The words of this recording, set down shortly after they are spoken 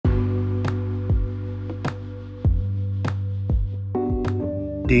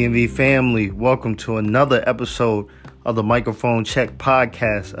DMV family, welcome to another episode of the Microphone Check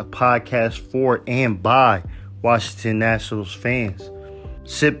Podcast, a podcast for and by Washington Nationals fans.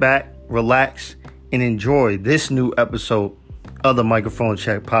 Sit back, relax, and enjoy this new episode of the Microphone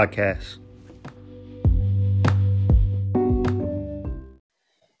Check Podcast.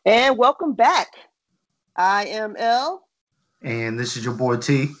 And welcome back. I am L. And this is your boy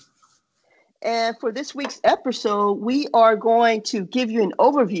T. And for this week's episode, we are going to give you an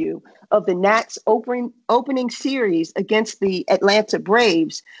overview of the Nats opening series against the Atlanta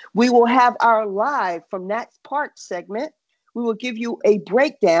Braves. We will have our live from Nats Park segment. We will give you a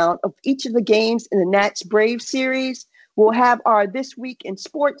breakdown of each of the games in the Nats Braves series. We'll have our This Week in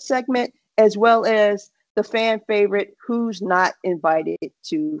Sports segment, as well as the fan favorite, Who's Not Invited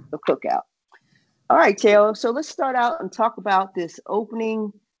to the Cookout. All right, Taylor. So let's start out and talk about this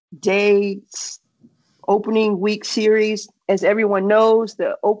opening week series. As everyone knows,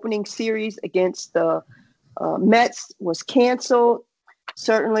 the opening series against the Mets was canceled.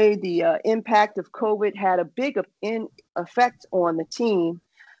 Certainly, the impact of COVID had a big effect on the team.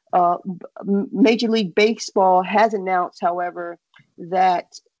 Major League Baseball has announced, however,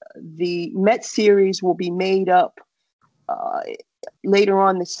 that the Mets series will be made up later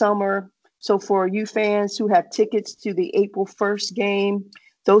on this summer. So for you fans who have tickets to the April 1st game,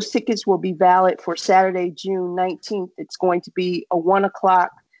 those tickets will be valid for Saturday, June 19th. It's going to be a 1 o'clock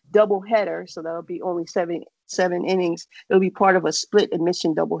doubleheader, so that'll be only seven innings. It'll be part of a split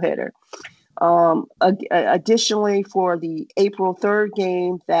admission doubleheader. Additionally, for the April 3rd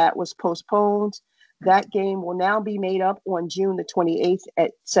game that was postponed, that game will now be made up on June the 28th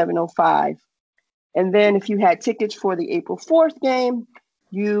at 7:05. And then if you had tickets for the April 4th game,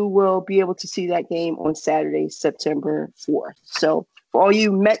 you will be able to see that game on Saturday, September 4th. So for all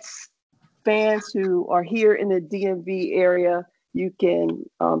you Mets fans who are here in the DMV area, you can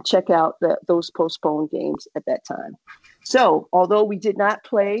check out those postponed games at that time. So although we did not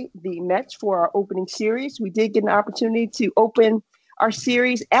play the Mets for our opening series, we did get an opportunity to open our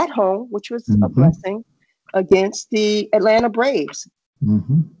series at home, which was a blessing, against the Atlanta Braves.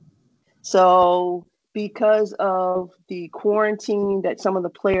 So because of the quarantine that some of the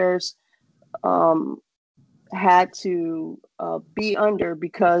players had to be under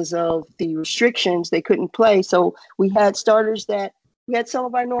because of the restrictions, they couldn't play. So we had some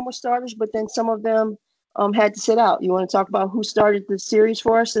of our normal starters, but then some of them had to sit out. You want to talk about who started the series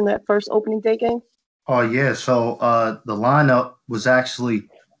for us in that first opening day game? Oh, yeah. So the lineup was actually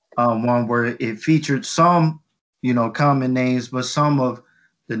one where it featured some, common names, but some of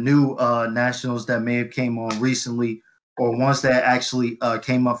the new Nationals that may have came on recently or ones that actually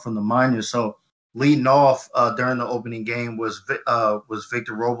came up from the minors. So leading off during the opening game was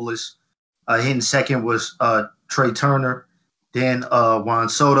Victor Robles. Hitting second was Trey Turner. Then Juan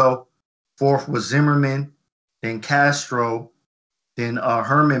Soto. Fourth was Zimmerman. Then Castro. Then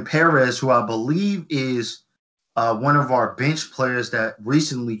Herman Perez, who I believe is one of our bench players that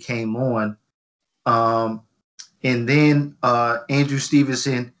recently came on. And then Andrew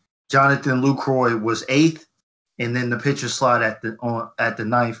Stevenson, Jonathan Lucroy was eighth, and then the pitcher slot at the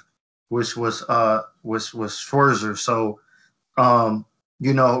ninth, which was Scherzer. So,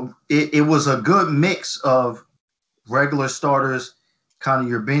 it was a good mix of regular starters, kind of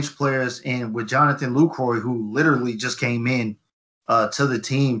your bench players, and with Jonathan Lucroy, who literally just came in to the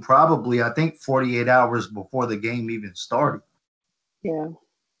team probably, I think, 48 hours before the game even started. Yeah.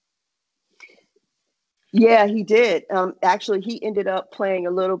 Yeah, he did. Actually, he ended up playing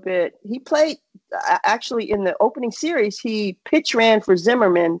a little bit. He played actually in the opening series. He pitch ran for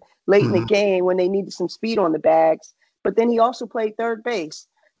Zimmerman late in the game when they needed some speed on the bags. But then he also played third base.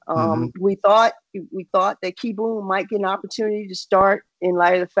 We thought that Kieboom might get an opportunity to start in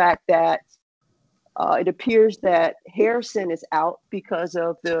light of the fact that it appears that Harrison is out because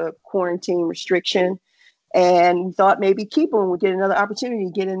of the quarantine restriction, and we thought maybe Kieboom would get another opportunity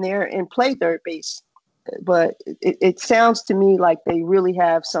to get in there and play third base. But it sounds to me like they really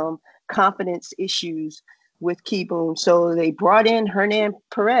have some confidence issues with Kieboom. So they brought in Hernan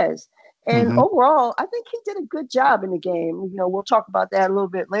Perez. And overall, I think he did a good job in the game. We'll talk about that a little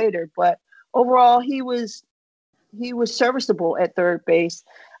bit later. But overall, he was serviceable at third base.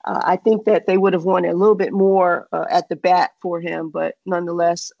 I think that they would have wanted a little bit more at the bat for him. But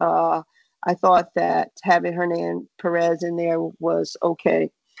nonetheless, I thought that having Hernan Perez in there was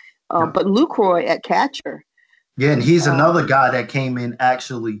okay. But Lucroy at catcher. Yeah, and he's another guy that came in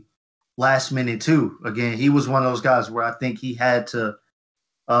actually last minute too. Again, he was one of those guys where I think he had to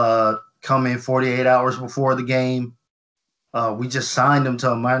come in 48 hours before the game. We just signed him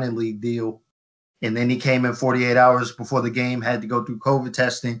to a minor league deal. and then he came in 48 hours before the game, had to go through COVID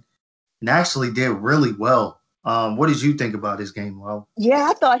testing, and actually did really well. What did you think about his game, Lo? Yeah,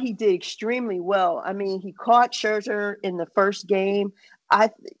 I thought he did extremely well. I mean, he caught Scherzer in the first game. I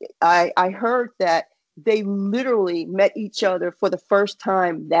I heard that they literally met each other for the first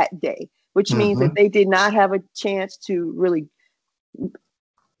time that day, which means Mm-hmm. that they did not have a chance to really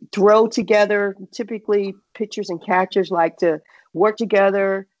throw together. Typically, pitchers and catchers like to work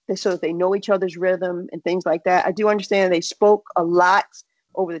together so that they know each other's rhythm and things like that. I do understand they spoke a lot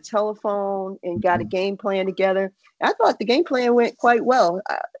over the telephone and got a game plan together. I thought the game plan went quite well.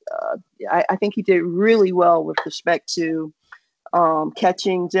 I think he did really well with respect to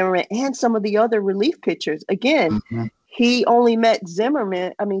catching Zimmerman and some of the other relief pitchers. Again, Mm-hmm. he only met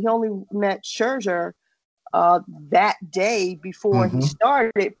Zimmerman. I mean, he only met Scherzer that day before he Mm-hmm.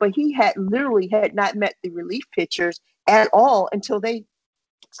 started, but he had literally had not met the relief pitchers at all until they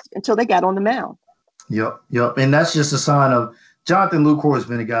got on the mound. Yep. And that's just a sign of Jonathan Lucroy has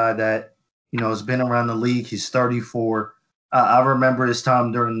been a guy that, has been around the league. He's 34. I remember his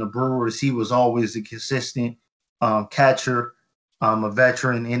time during the Brewers. He was always a consistent catcher, a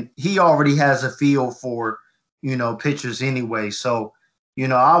veteran, and he already has a feel for, pitchers anyway. So,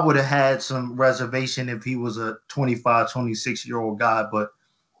 I would have had some reservation if he was a 25, 26-year-old guy, but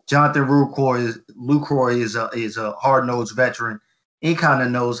Jonathan Lucroy is a hard-nosed veteran. He kind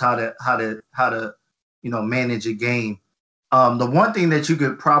of knows how to manage a game. The one thing that you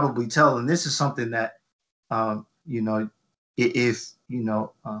could probably tell, and this is something that if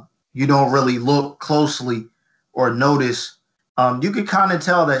you don't really look closely or notice, you could kind of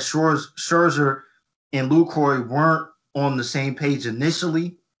tell that Scherzer and Lucroy weren't on the same page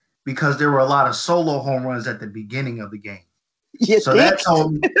initially because there were a lot of solo home runs at the beginning of the game. So that's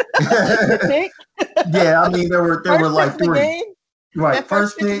all. Yeah, I mean there were like three. Right,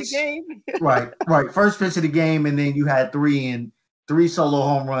 first pitch. Right. First pitch of the game, and then you had three solo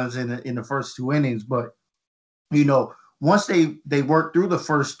home runs in the first 2 innings. But once they worked through the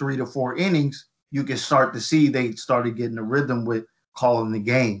first 3 to 4 innings, you can start to see they started getting a rhythm with calling the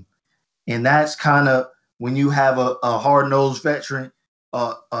game, and that's kind of when you have a hard-nosed veteran,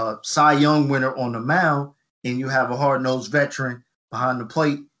 a Cy Young winner on the mound, and you have a hard-nosed veteran behind the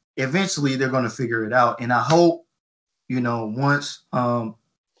plate. Eventually, they're going to figure it out, and I hope. Once our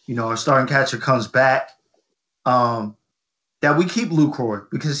starting catcher comes back, that we keep Lucroy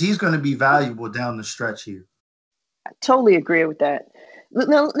because he's going to be valuable down the stretch here. I totally agree with that.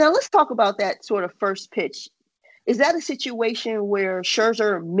 Now let's talk about that sort of first pitch. Is that a situation where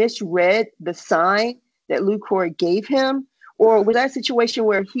Scherzer misread the sign that Lucroy gave him, or was that a situation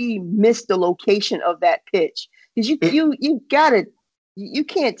where he missed the location of that pitch? Because you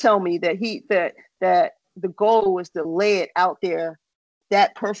can't tell me that that the goal was to lay it out there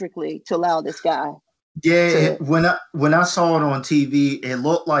that perfectly to allow this guy. Yeah, when I saw it on TV, it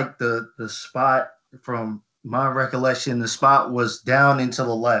looked like the spot, from my recollection, the spot was down into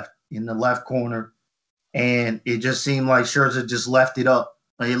the left, in the left corner, and it just seemed like Scherzer just left it up.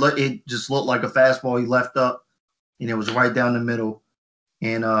 It just looked like a fastball he left up, and it was right down the middle.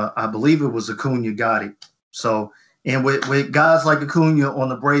 And I believe it was Acuna got it. So, and with guys like Acuna on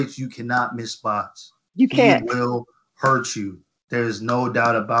the Braves, you cannot miss spots. You can't. He will hurt you. There's no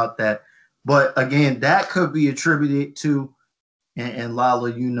doubt about that. But again, that could be attributed to, and Lala,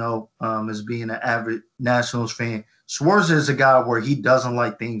 as being an avid Nationals fan, Scherzer is a guy where he doesn't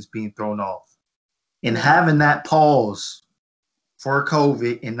like things being thrown off. And having that pause for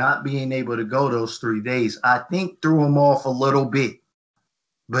COVID and not being able to go those 3 days, I think threw him off a little bit.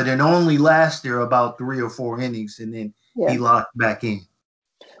 But it only lasted about 3 or 4 innings, and then he locked back in.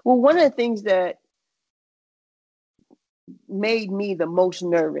 Well, one of the things that made me the most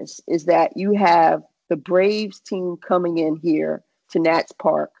nervous is that you have the Braves team coming in here to Nats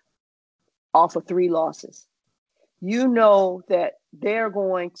Park off of 3 losses. You know that they're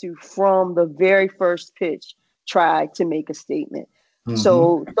going to, from the very first pitch, try to make a statement. Mm-hmm.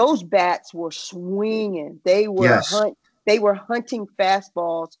 So those bats were swinging. They were hunting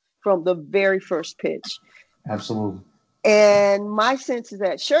fastballs from the very first pitch. Absolutely. And my sense is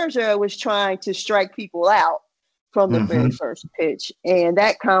that Scherzer was trying to strike people out from the very first pitch. And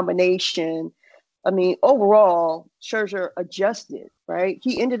that combination, I mean, overall, Scherzer adjusted, right?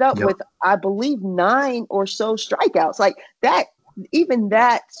 He ended up with, I believe, 9 or so strikeouts. Like that, even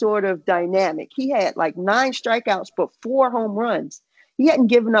that sort of dynamic. He had like 9 strikeouts, but 4 home runs. He hadn't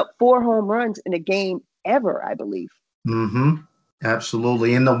given up 4 home runs in a game ever, I believe.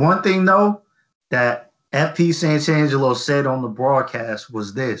 Absolutely. And the one thing, though, that FP Santangelo said on the broadcast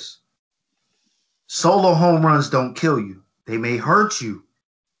was this: solo home runs don't kill you. They may hurt you,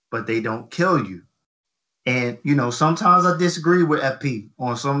 but they don't kill you. And, you know, sometimes I disagree with FP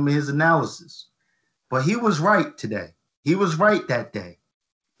on some of his analysis, but he was right today. He was right that day.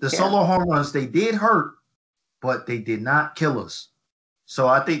 The Yeah. solo home runs, they did hurt, but they did not kill us. So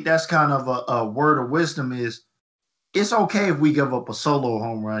I think that's kind of a word of wisdom is it's okay if we give up a solo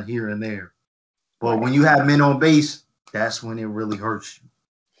home run here and there. But Right. when you have men on base, that's when it really hurts you.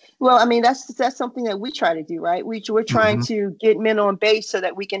 Well, I mean, that's something that we try to do, right? We're trying Mm-hmm. to get men on base so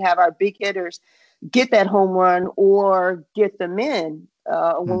that we can have our big hitters get that home run or get them in.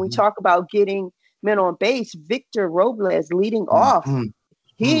 When we Mm-hmm. talk about getting men on base, Victor Robles leading off, Mm-hmm.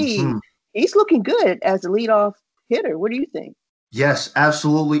 he Mm-hmm. he's looking good as a leadoff hitter. What do you think? Yes,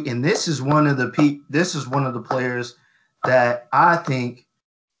 absolutely. And this is one of the players that I think,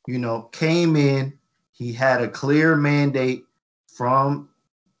 you know, came in. He had a clear mandate from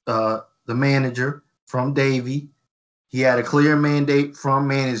the manager, from Davey. He had a clear mandate from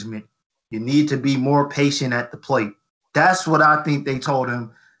management. You need to be more patient at the plate. That's what I think they told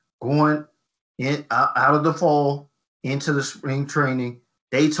him going in out of the fall into the spring training.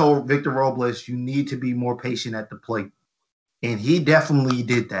 They told Victor Robles, you need to be more patient at the plate. And he definitely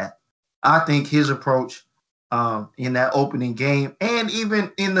did that. I think his approach in that opening game and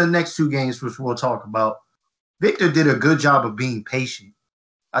even in the next two games, which we'll talk about, Victor did a good job of being patient.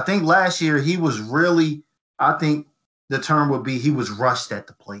 I think last year he was really, I think the term would be he was rushed at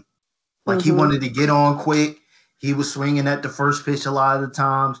the plate. Like he Mm-hmm. wanted to get on quick. He was swinging at the first pitch a lot of the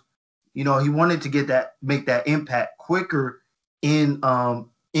times. You know, he wanted to make that impact quicker in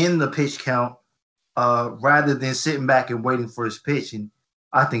the pitch count rather than sitting back and waiting for his pitch. And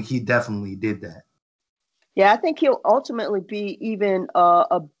I think he definitely did that. Yeah, I think he'll ultimately be even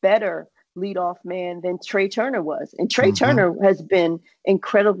a better leadoff man than Trey Turner was. And Trey Mm-hmm. Turner has been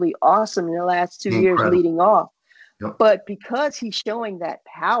incredibly awesome in the last 2 years Incredible. leading off. Yep. But because he's showing that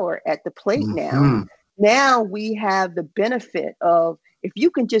power at the plate now, Mm-hmm. now we have the benefit of if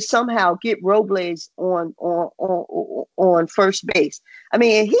you can just somehow get Robles on first base. I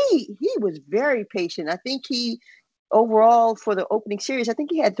mean, he was very patient. I think he overall for the opening series, I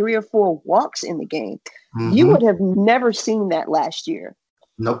think he had 3 or 4 walks in the game. You Mm-hmm. would have never seen that last year.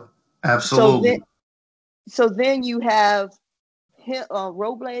 Nope. So then, Absolutely. so then you have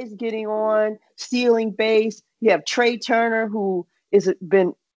Robles getting on, stealing base. You have Trey Turner, who is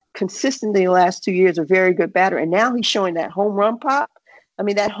been consistently the last 2 years a very good batter, and now he's showing that home run pop. I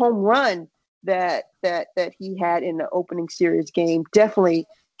mean, that home run that he had in the opening series game definitely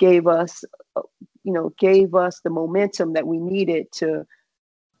gave us, gave us the momentum that we needed to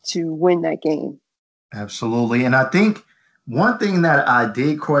win that game. Absolutely. And I think one thing that I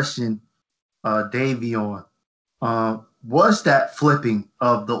did question Davey on was that flipping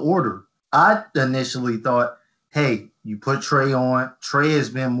of the order. I initially thought, hey, you put Trey on. Trey has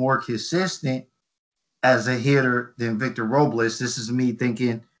been more consistent as a hitter than Victor Robles. This is me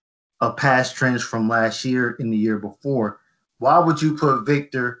thinking of past trends from last year and the year before. Why would you put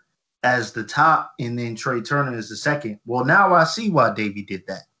Victor as the top and then Trey Turner as the second? Well, now I see why Davey did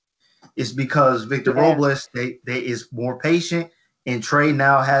that. It's because Victor Yeah. Robles they is more patient, and Trey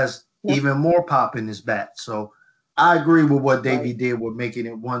now has Yep. even more pop in his bat. So I agree with what Davey Right. did with making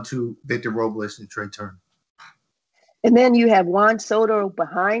it 1-2 Victor Robles and Trey Turner. And then you have Juan Soto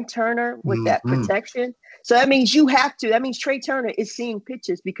behind Turner with that Mm-hmm. protection. So that means you have to. That means Trey Turner is seeing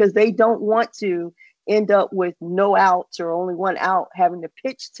pitches because they don't want to end up with no outs or only one out having to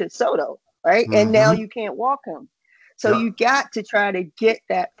pitch to Soto, right? And now Mm-hmm. you can't walk him. So Yep. you got to try to get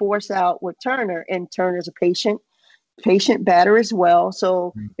that force out with Turner, and Turner's a patient batter as well.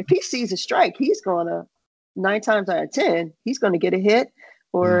 So if he sees a strike, he's gonna 9 times out of 10, he's gonna get a hit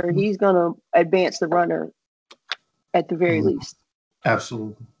or Mm-hmm. he's gonna advance the runner at the very Mm-hmm. least.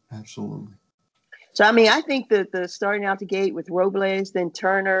 Absolutely. Absolutely. So I mean, I think that the starting out the gate with Robles, then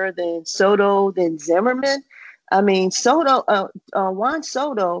Turner, then Soto, then Zimmerman. I mean, Juan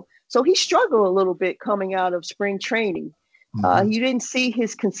Soto. So he struggled a little bit coming out of spring training. Mm-hmm. You didn't see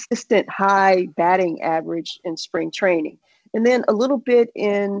his consistent high batting average in spring training, and then a little bit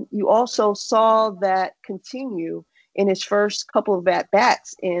in. You also saw that continue in his first couple of at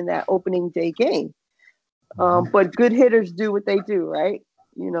bats in that opening day game. Mm-hmm. But good hitters do what they do, right?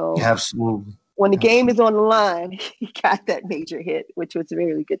 You know, Absolutely. when the game Absolutely. is on the line, he got that major hit, which was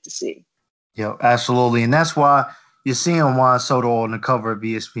really good to see. Yeah, absolutely. And that's why you're seeing Juan Soto on the cover of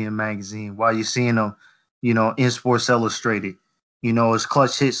ESPN magazine, why you're seeing him, you know, in Sports Illustrated. You know, it's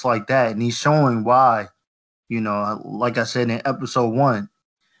clutch hits like that. And he's showing why, you know, like I said in episode 1,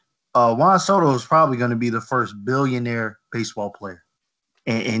 Juan Soto is probably going to be the first billionaire baseball player.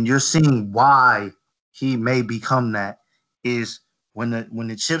 And you're seeing why he may become that is when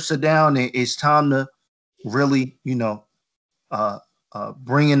the chips are down, it's time to really,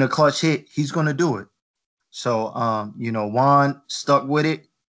 bring in a clutch hit, he's going to do it. So, Juan stuck with it.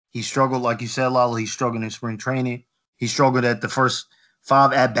 He struggled, like you said, Lala. He struggled in spring training. He struggled at the first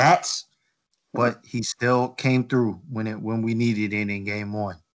 5 at bats, but he still came through when we needed it in game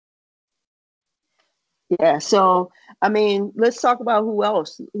 1. Yeah. So, I mean, let's talk about who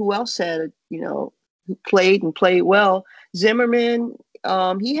else. Who else had, who played and played well. Zimmerman,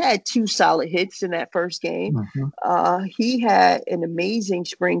 he had 2 solid hits in that first game. Mm-hmm. He had an amazing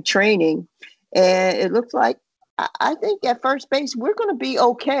spring training, and it looks like I think at first base we're going to be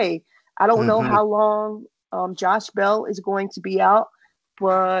okay. I don't know Mm-hmm. how long Josh Bell is going to be out,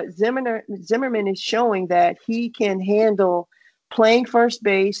 but Zimmerman is showing that he can handle playing first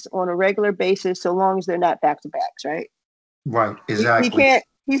base on a regular basis so long as they're not back to backs, right? Right, He exactly. can't.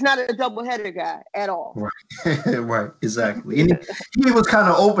 He's not a double header guy at all. Right, right, exactly. And he was kind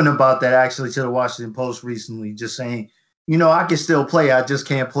of open about that actually to the Washington Post recently, just saying, I can still play. I just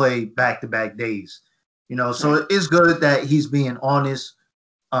can't play back-to-back days. So Right. it's good that he's being honest,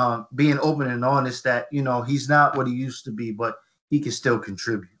 being open and honest that, he's not what he used to be, but he can still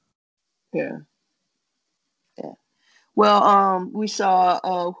contribute. Yeah. Yeah. Well, we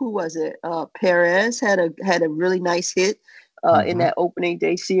saw who was it? Perez had a really nice hit in Mm-hmm. that opening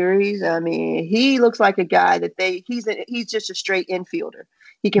day series. I mean, he looks like a guy that he's just a straight infielder.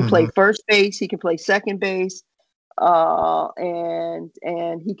 He can play Mm-hmm. first base, he can play second base, and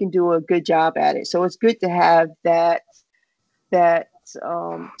he can do a good job at it. So it's good to have that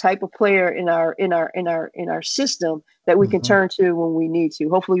type of player in our system that we can Mm-hmm. turn to when we need to.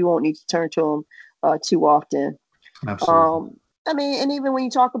 Hopefully, we won't need to turn to him too often. Absolutely. I mean, and even when you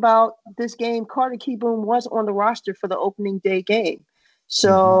talk about this game, Carter Keyboom was on the roster for the opening day game. Mm-hmm.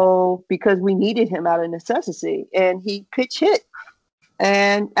 So because we needed him out of necessity, and he pitch hit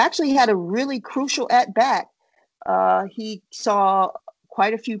and actually had a really crucial at bat. He saw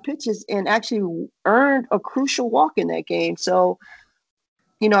quite a few pitches and actually earned a crucial walk in that game. So,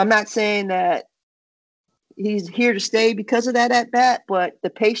 I'm not saying that he's here to stay because of that at bat, but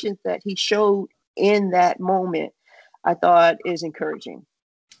the patience that he showed in that moment, I thought is encouraging.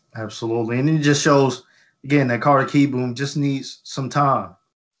 Absolutely. And it just shows, again, that Carter Keyboom just needs some time,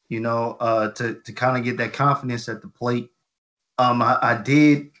 to kind of get that confidence at the plate. I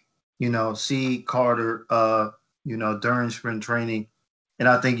did, see Carter, during spring training, and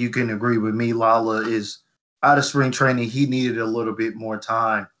I think you can agree with me. Lala is out of spring training. He needed a little bit more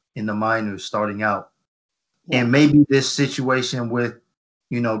time in the minors starting out, Yeah. and maybe this situation with,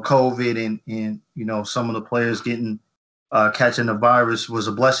 COVID and some of the players getting catching the virus was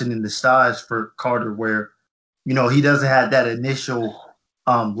a blessing in disguise for Carter, where he doesn't have that initial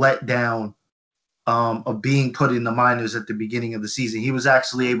letdown of being put in the minors at the beginning of the season. He was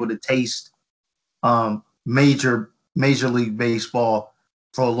actually able to taste Major League Baseball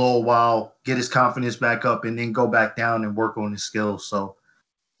for a little while, get his confidence back up, and then go back down and work on his skills. So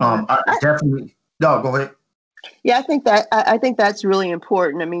Yeah. I definitely no, go ahead. Yeah, I think that's really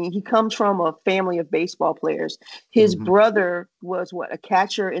important. I mean, he comes from a family of baseball players. His Mm-hmm. brother was a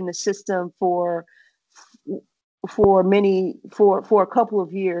catcher in the system for a couple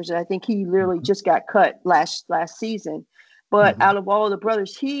of years, and I think he literally just got cut last season. But Mm-hmm. out of all the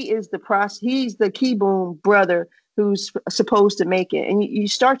brothers, he's the Keyboom brother who's supposed to make it, and you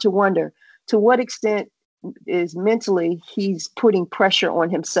start to wonder to what extent is mentally he's putting pressure on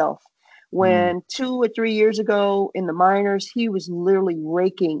himself. Mm-hmm. When 2 or 3 years ago in the minors, he was literally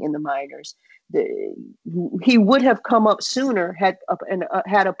raking in the minors. He would have come up sooner had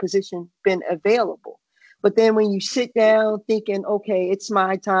a position been available. But then when you sit down thinking, okay, it's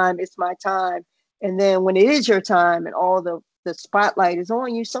my time, and then when it is your time and all the spotlight is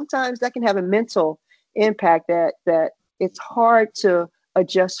on you, sometimes that can have a mental impact that it's hard to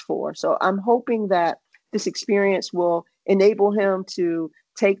adjust for. So I'm hoping that this experience will enable him to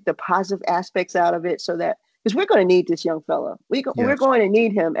take the positive aspects out of it, so that because we're going to need this young fella, we're Yes. going to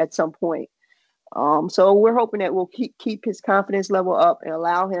need him at some point. So we're hoping that we'll keep his confidence level up and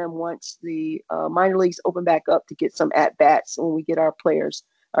allow him, once the minor leagues open back up, to get some at bats when we get our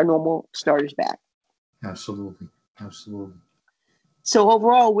normal starters back. Absolutely. Absolutely. So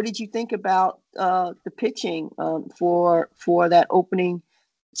overall, what did you think about the pitching for that opening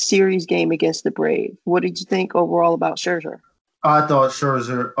series game against the Braves? What did you think overall about Scherzer? I thought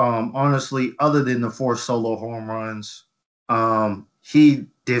Scherzer, honestly, other than the 4 solo home runs, he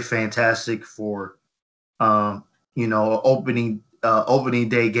did fantastic for, opening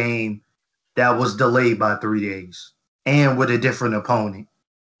day game that was delayed by 3 days and with a different opponent.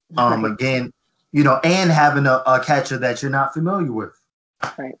 Right, Again, and having a catcher that you're not familiar with.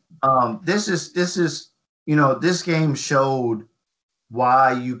 right. This is this game showed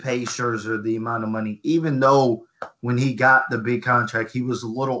why you pay Scherzer the amount of money, even though when he got the big contract, he was a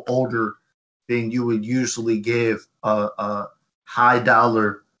little older than you would usually give a high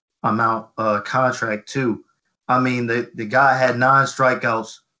dollar amount contract to. I mean, the guy had 9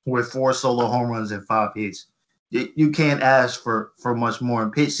 strikeouts with 4 solo home runs and 5 hits. You can't ask for much more.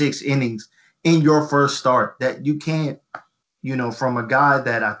 And pitch 6 innings in your first start. That you can't, from a guy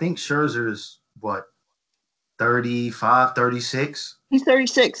that I think Scherzer is what, 35, 36? He's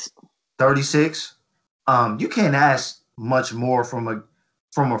 36. 36. You can't ask much more from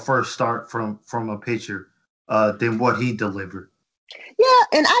a first start from a pitcher than what he delivered. Yeah,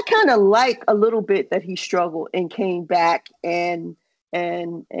 and I kind of like a little bit that he struggled and came back and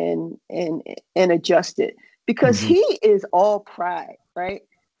adjusted, because he is all pride, right?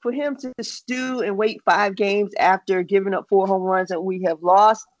 For him to stew and wait 5 games after giving up 4 home runs and we have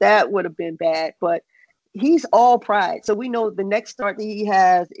lost, that would have been bad. But he's all pride. So we know the next start that he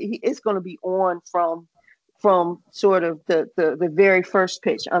has, it's going to be on from sort of the very first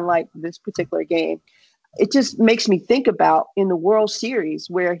pitch, unlike this particular game. It just makes me think about in the World Series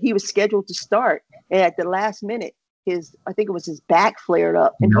where he was scheduled to start, and at the last minute, I think it was his back flared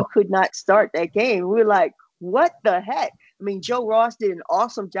up and he could not start that game. We were like, what the heck? I mean, Joe Ross did an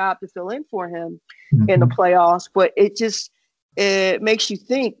awesome job to fill in for him in the playoffs, but it makes you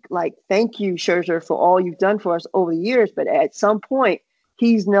think, like, thank you, Scherzer, for all you've done for us over the years. But at some point,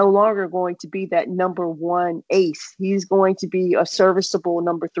 he's no longer going to be that number 1 ace. He's going to be a serviceable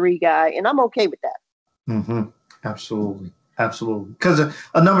number 3 guy, and I'm okay with that. Absolutely. Because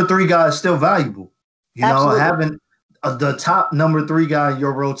a number 3 guy is still valuable. Having the top number 3 guy in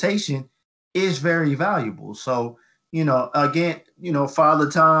your rotation is very valuable. So, again, Father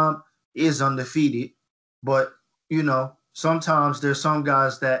Time is undefeated, but, sometimes there's some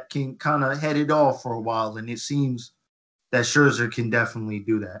guys that can kind of head it off for a while, and it seems that Scherzer can definitely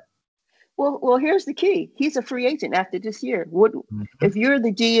do that. Well, here's the key. He's a free agent after this year. If you're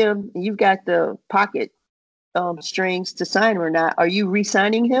the GM and you've got the pocket strings to sign him or not, are you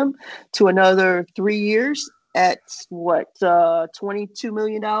re-signing him to another 3 years at what, $22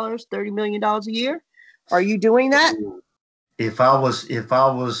 million, $30 million a year? Are you doing that? If I was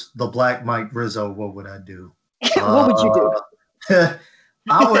the Black Mike Rizzo, what would I do? What would you do?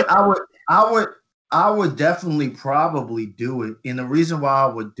 I would definitely probably do it. And the reason why I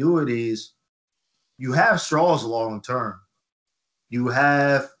would do it is you have straws long term. You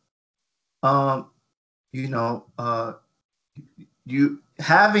have, you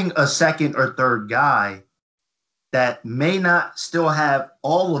having a second or third guy that may not still have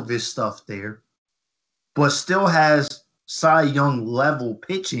all of his stuff there, but still has Cy Young level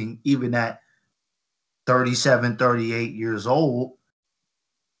pitching, even at 37, 38 years old.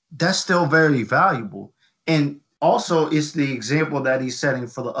 That's still very valuable. And also, it's the example that he's setting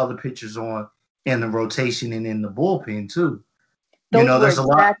for the other pitchers on in the rotation and in the bullpen, too. There's a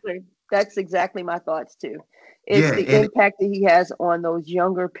lot. That's exactly my thoughts, too. It's the impact that he has on those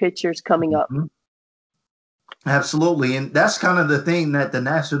younger pitchers coming up. Absolutely. And that's kind of the thing that the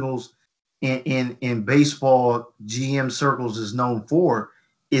Nationals in baseball GM circles is known for,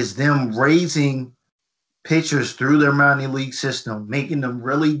 is them raising pitchers through their minor league system, making them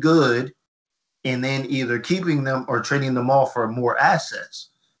really good, and then either keeping them or trading them off for more assets.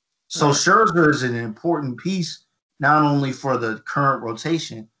 So Scherzer is an important piece, not only for the current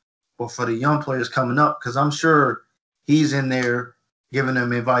rotation, but for the young players coming up, because I'm sure he's in there giving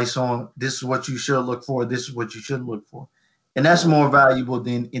them advice on this is what you should look for, this is what you shouldn't look for. And that's more valuable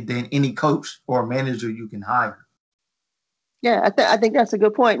than any coach or manager you can hire. Yeah, I think that's a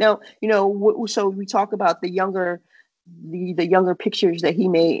good point. Now, so we talk about the younger pictures that he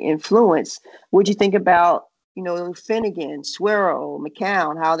may influence. What'd you think about, Finnegan, Suero,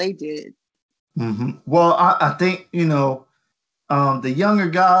 McCown, how they did? Well, I think, the younger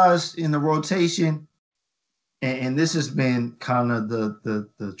guys in the rotation, and this has been kind of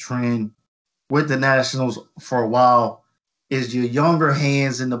the trend with the Nationals for a while, is your younger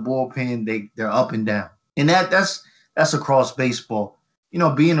hands in the bullpen, they're up and down. And that's across baseball.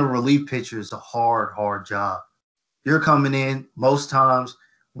 Being a relief pitcher is a hard job. You're coming in, most times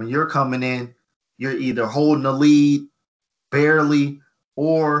when you're coming in, you're either holding the lead barely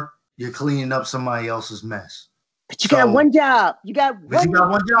or you're cleaning up somebody else's mess. But you got one job. You got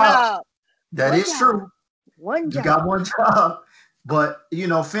one job. That is true. One job. You got one job. But,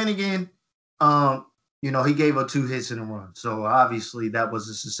 Finnegan, he gave up 2 hits and a run. So obviously that was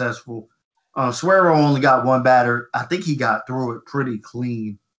a successful. Suero only got 1 batter. I think he got through it pretty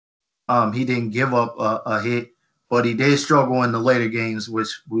clean. He didn't give up a hit, but he did struggle in the later games,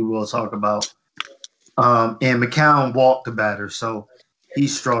 which we will talk about. And McCown walked the batter, so he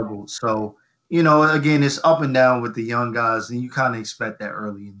struggled. So, you know, again, it's up and down with the young guys, and you kind of expect that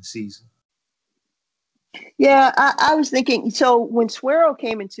early in the season. Yeah, I was thinking. So when Suero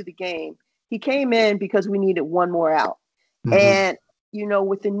came into the game, he came in because we needed one more out. Mm-hmm. And, you know,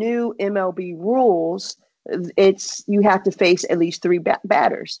 with the new MLB rules, it's you have to face at least three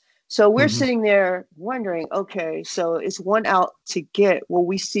batters. So we're Mm-hmm. sitting there wondering, okay, so it's one out to get. Will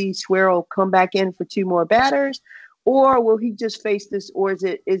we see Suero come back in for two more batters? Or will he just face this? Or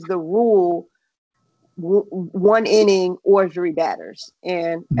is the rule one inning or three batters?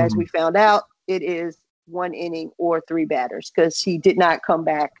 And as Mm-hmm. we found out, it is one inning or three batters because he did not come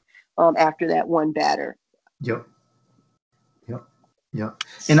back after that one batter. Yep. Yep. Yep.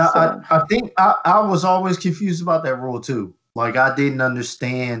 And I think I was always confused about that rule too. Like I didn't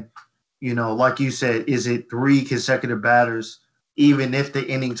understand, you know, like you said, is it three consecutive batters even if the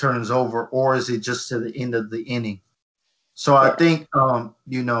inning turns over, or is it just to the end of the inning? So I Yeah, think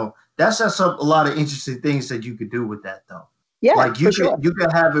you know, that sets up a lot of interesting things that you could do with that though. yeah, Like for sure. you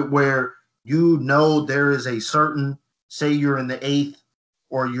could have it where you know there is a certain, say you're in the eighth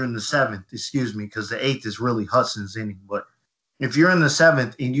or you're in the seventh, excuse me, because the eighth is really Hudson's inning. But if you're in the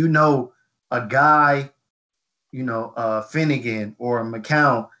seventh and you know a guy, you know, Finnegan or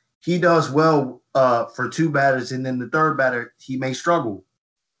McCown, he does well for two batters, and then the third batter he may struggle.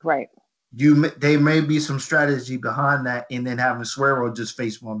 Right. They may be some strategy behind that, and then having Suero just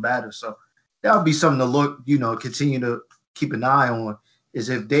face one batter. So that would be something to look, you know, continue to keep an eye on. Is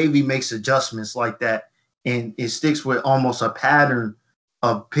if Davey makes adjustments like that, and it sticks with almost a pattern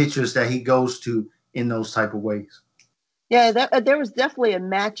of pitchers that he goes to in those type of ways. Yeah, there was definitely a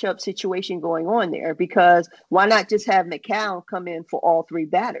matchup situation going on there because why not just have McCown come in for all three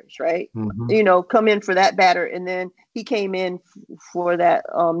batters, right? Mm-hmm. You know, come in for that batter, and then he came in for that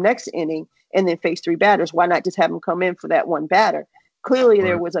next inning and then face three batters. Why not just have him come in for that one batter? Clearly,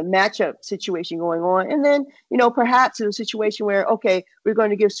 there Right. was a matchup situation going on. And then, you know, perhaps it was a situation where, okay, we're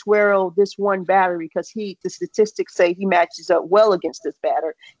going to give Suero this one batter because the statistics say he matches up well against this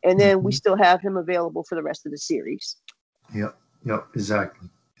batter. And then we Mm-hmm. still have him available for the rest of the series. Yep. Yep. Exactly.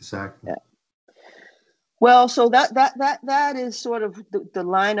 Exactly. Yeah. Well, so that is sort of the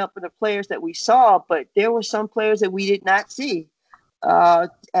lineup of the players that we saw, but there were some players that we did not see.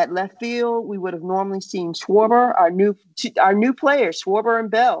 At left field, we would have normally seen Schwarber, our new players, Schwarber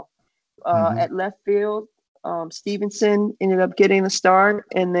and Bell. Mm-hmm. At left field, Stevenson ended up getting the start,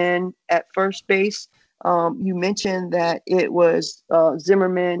 and then at first base, you mentioned that it was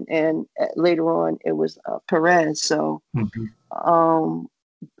Zimmerman, and later on it was Perez. So Mm-hmm. um,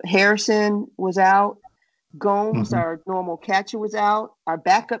 Harrison was out. Gomes, Mm-hmm. our normal catcher, was out. Our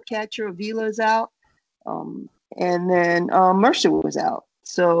backup catcher, Avila, is out. And then Mercer was out.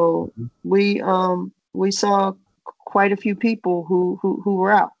 So we saw quite a few people who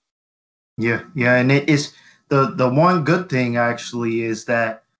were out. Yeah, yeah, and it is the one good thing actually is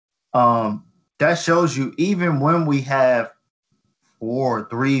that that shows you even when we have four,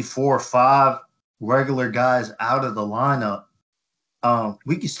 three, four, five regular guys out of the lineup,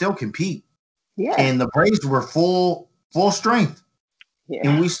 we can still compete. Yeah, And the Braves were full strength, and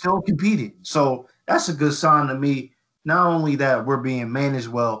yeah, we still competed. So that's a good sign to me. Not only that we're being managed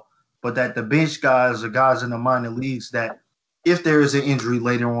well, but that the bench guys are guys in the minor leagues that if there is an injury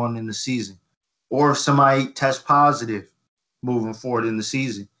later on in the season, or if somebody tests positive moving forward in the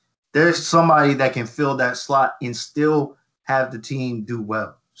season, there's somebody that can fill that slot and still have the team do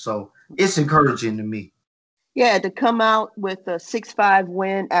well. So it's encouraging to me. yeah. To come out with a 6-5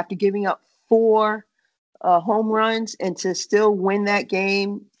 win after giving up four home runs and to still win that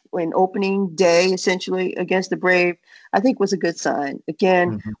game in opening day, essentially against the Brave, I think was a good sign.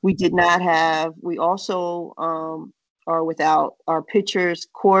 Again, Mm-hmm. we also are without our pitchers,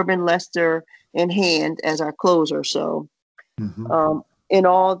 Corbin, Lester, and Hand as our closer. So Mm-hmm. in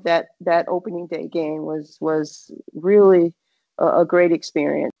all, that opening day game was really a great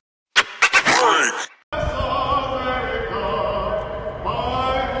experience.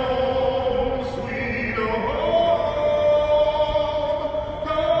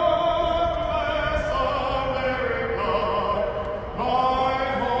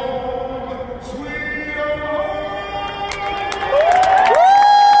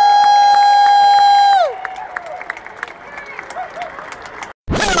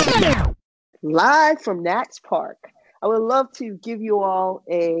 Live from Nats Park. I would love to give you all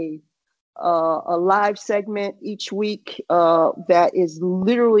a live segment each week that is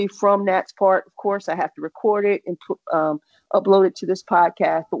literally from Nats Park. Of course, I have to record it and upload it to this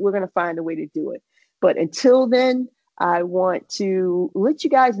podcast, but we're going to find a way to do it. But until then, I want to let you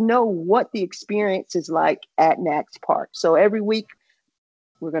guys know what the experience is like at Nats Park. So every week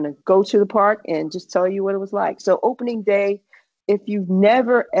we're going to go to the park and just tell you what it was like. So opening day, if you've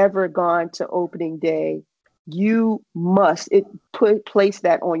never ever gone to opening day, you must place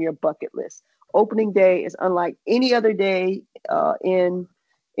that on your bucket list. Opening day is unlike any other day in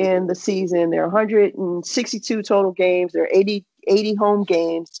the season. There are 162 total games. There are 80 home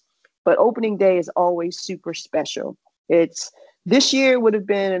games, but opening day is always super special. It's this year would have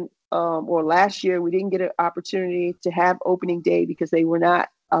been, or last year, we didn't get an opportunity to have opening day because they were not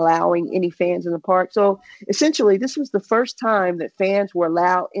allowing any fans in the park. So essentially, this was the first time that fans were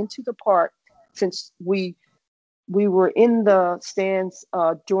allowed into the park since we were in the stands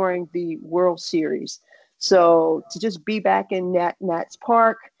during the World Series. So to just be back in Nats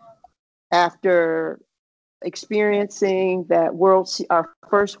Park after experiencing that our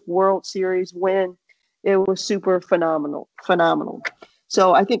first World Series win, it was super phenomenal.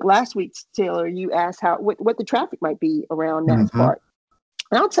 So I think last week, Taylor, you asked what the traffic might be around Nats Park.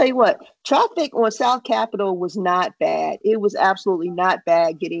 And I'll tell you what, traffic on South Capitol was not bad. It was absolutely not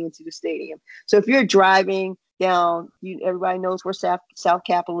bad getting into the stadium. So if you're driving down, everybody knows where South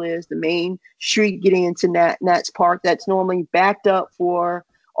Capitol is, the main street getting into Nats Park, that's normally backed up for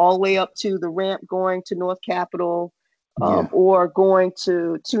all the way up to the ramp going to North Capitol or going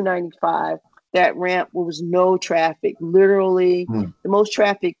to 295. That ramp was no traffic. Literally, the most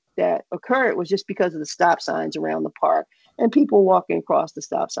traffic that occurred was just because of the stop signs around the park and people walking across the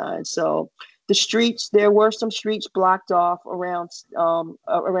stop signs. So the streets, there were some streets blocked off around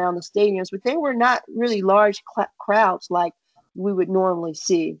the stadiums, but they were not really large crowds like we would normally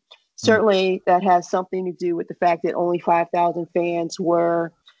see. Certainly, that has something to do with the fact that only 5,000 fans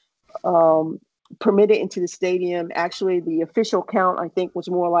were permitted into the stadium. Actually, the official count, I think, was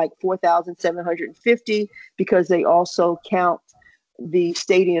more like 4,750 because they also count the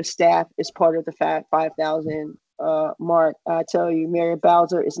stadium staff as part of the 5,000 mark. I tell you, Mary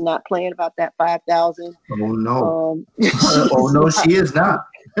Bowser is not playing about that 5,000. Oh, no. She is not.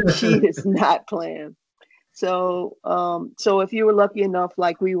 She is not playing. So if you were lucky enough,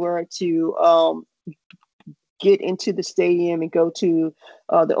 like we were, to get into the stadium and go to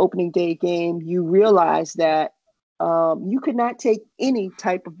the opening day game, you realize that you could not take any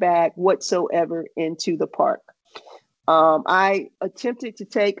type of bag whatsoever into the park. I attempted to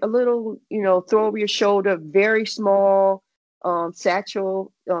take a little, throw over your shoulder, very small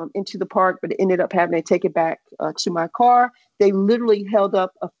satchel into the park, but ended up having to take it back to my car. They literally held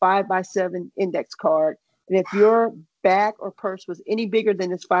up a 5x7 index card. And if your bag or purse was any bigger than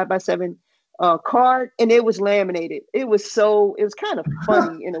this 5x7 card, and it was laminated, it was kind of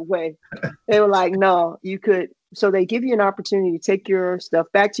funny in a way. They were like, no, you could. So they give you an opportunity to take your stuff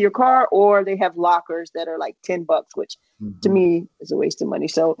back to your car, or they have lockers that are like $10, which to me is a waste of money.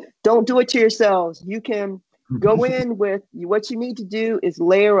 So don't do it to yourselves. You can go in with what you need to do is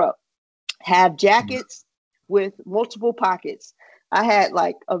layer up, have jackets with multiple pockets. I had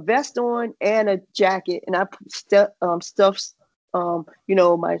like a vest on and a jacket, and I stuffed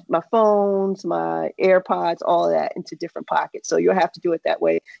my phones, my AirPods, all of that into different pockets. So you'll have to do it that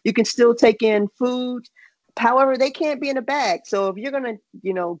way. You can still take in food. However, they can't be in a bag. So if you're going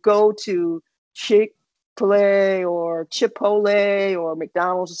to, go to Chick-fil-A or Chipotle or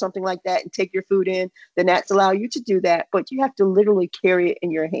McDonald's or something like that and take your food in, then that's allow you to do that. But you have to literally carry it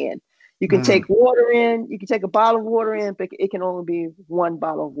in your hand. You can take water in. You can take a bottle of water in, but it can only be one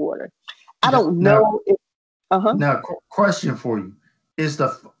bottle of water. I don't know if Now, question for you: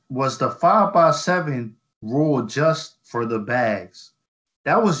 was the 5x7 rule just for the bags?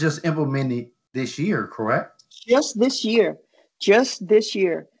 That was just implemented this year, correct? Just this year.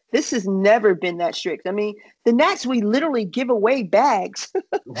 This has never been that strict. I mean, the Nats, we literally give away bags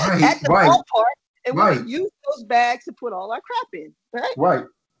at the ballpark, and we use those bags to put all our crap in. Right.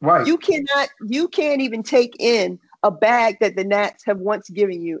 You can't even take in a bag that the Nats have once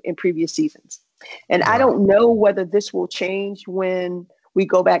given you in previous seasons. And I don't know whether this will change when we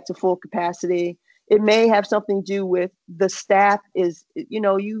go back to full capacity. It may have something to do with the staff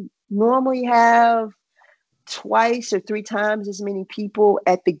you normally have twice or three times as many people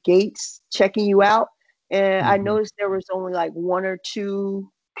at the gates checking you out. And I noticed there was only like one or two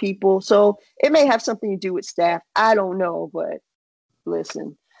people. So it may have something to do with staff. I don't know, but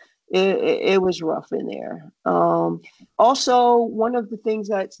listen, it was rough in there. Also, one of the things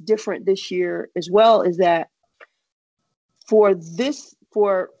that's different this year as well is that for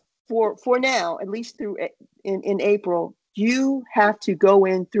now, at least through in April, you have to go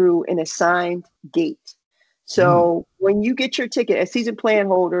in through an assigned gate. So when you get your ticket as season plan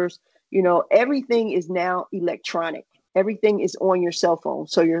holders, everything is now electronic. everything is on your cell phone.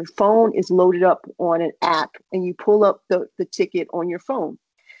 So your phone is loaded up on an app and you pull up the ticket on your phone.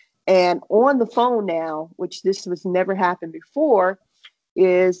 And on the phone now, which this was never happened before,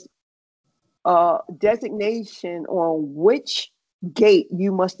 is a designation on which gate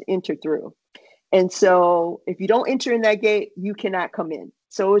you must enter through. And so if you don't enter in that gate, you cannot come in.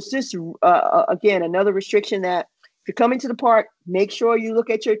 So it's just, again, another restriction that if you're coming to the park, make sure you look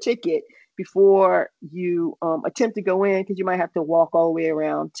at your ticket before you attempt to go in, because you might have to walk all the way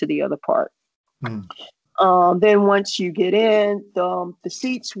around to the other part. Then once you get in, the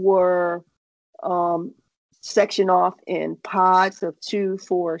seats were sectioned off in pods of 2,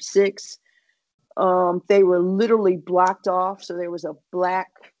 4, 6. They were literally blocked off. So there was a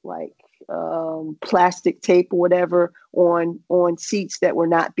black, like, plastic tape or whatever on seats that were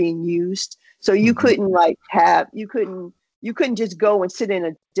not being used. So you couldn't you couldn't just go and sit in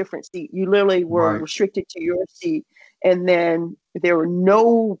a different seat. You literally were restricted to your seat. And then there were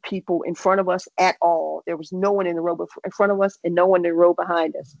no people in front of us at all. There was no one in the row in front of us and no one in the row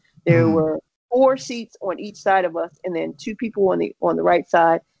behind us. There were 4 seats on each side of us, and then 2 people on the right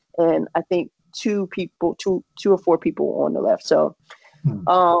side, and I think 2 or 4 people on the left. So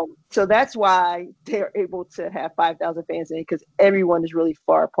so that's why they're able to have 5,000 fans in it, because everyone is really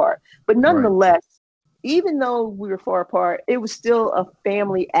far apart. But nonetheless, even though we were far apart, it was still a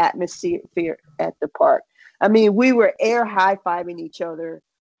family atmosphere at the park. I mean, we were air high-fiving each other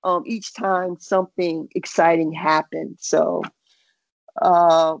each time something exciting happened. So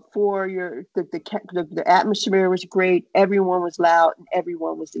for the atmosphere was great. Everyone was loud and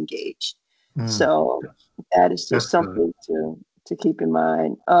everyone was engaged. So that is just something to keep in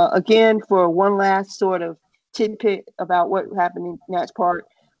mind. Again, for one last sort of tidbit about what happened in Nats Park,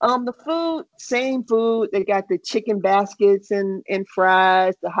 the food, same food. They got the chicken baskets and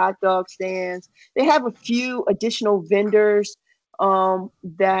fries, the hot dog stands. They have a few additional vendors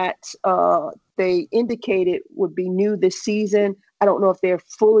that they indicated would be new this season. I don't know if they're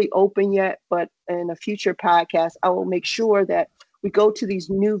fully open yet, but in a future podcast, I will make sure that we go to these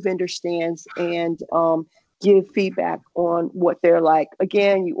new vendor stands and give feedback on what they're like.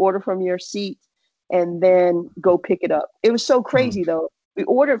 Again, you order from your seat and then go pick it up. It was so crazy though. We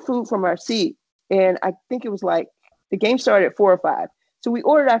ordered food from our seat, and I think it was like the game started at 4 or 5. So we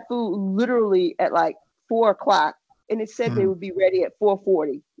ordered our food literally at like 4 o'clock, and it said they would be ready at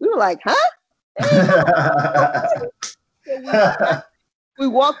 4:40. We were like, huh? So we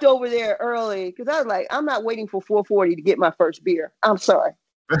walked over there early because I was like, I'm not waiting for 4:40 to get my first beer. I'm sorry.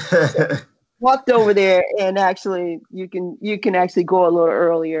 So walked over there, and actually you can actually go a little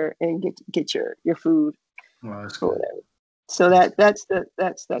earlier and get your food. Well, that's cool. So that's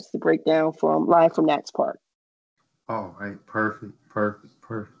the breakdown from live from Nats Park. All right, perfect.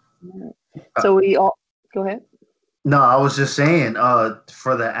 So we all go ahead. No, I was just saying,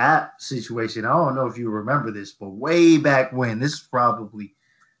 for the app situation, I don't know if you remember this, but way back when, this is probably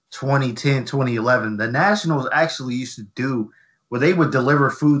 2010, 2011, the Nationals actually used to do where they would deliver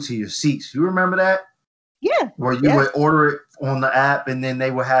food to your seats. You remember that? Yeah. Where you would order it on the app and then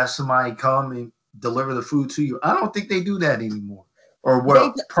they would have somebody come and deliver the food to you. I don't think they do that anymore. Or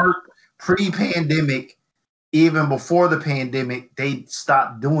what pre-pandemic, even before the pandemic, they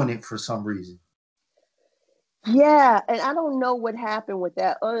stopped doing it for some reason. Yeah, and I don't know what happened with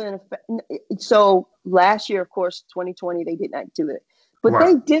that. So last year, of course, 2020, they did not do it. But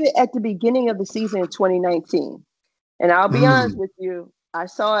they did it at the beginning of the season in 2019. And I'll be honest with you, I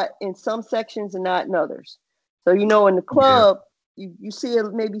saw it in some sections and not in others. So, in the club, you see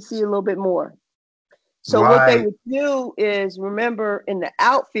it, maybe see a little bit more. So what they would do is, remember, in the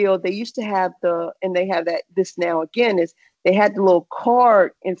outfield, they used to have and they have this now again, is they had the little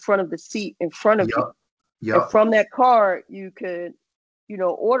card in front of the seat in front of you. And from that card, you could,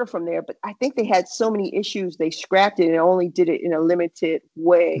 order from there. But I think they had so many issues, they scrapped it and only did it in a limited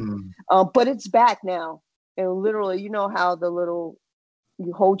way. But it's back now. And literally, you know how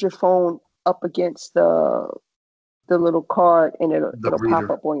you hold your phone up against the little card and it'll pop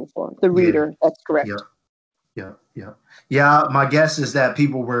up on your phone. The reader, that's correct. Yeah, my guess is that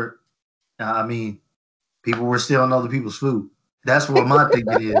people were stealing other people's food. That's what my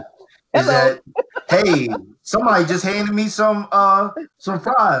thinking is. Is that, hey, somebody just handed me some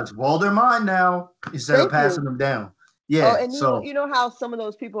fries. Well, they're mine now, instead of passing them down. Yeah. Oh, and you know how some of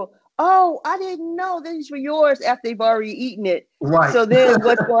those people, I didn't know these were yours after they've already eaten it. Right. So then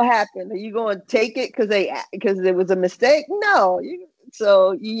what's going to happen? Are you going to take it because it was a mistake? No.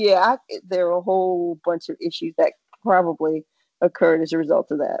 There are a whole bunch of issues that probably occurred as a result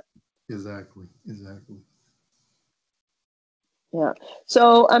of that. Exactly. Yeah.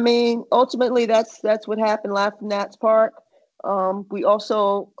 So I mean, ultimately, that's what happened live from Nats Park. We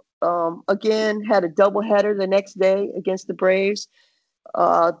also again had a doubleheader the next day against the Braves.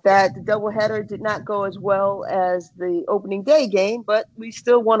 That the doubleheader did not go as well as the opening day game, but we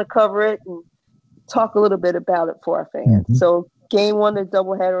still want to cover it and talk a little bit about it for our fans. Mhm. So game one of the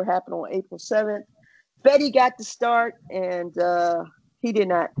doubleheader happened on April 7th. Fetty got the start, and he did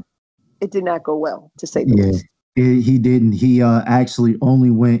not. It did not go well, to say the Yeah, least. he didn't. He actually only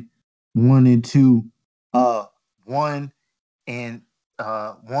went 1 and 2. Uh, one and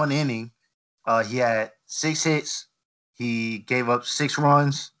one inning. He had 6 hits. He gave up 6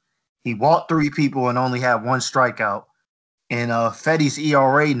 runs. He walked 3 people and only had 1 strikeout. And Fetty's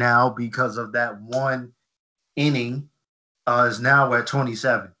ERA now, because of that one inning, is now at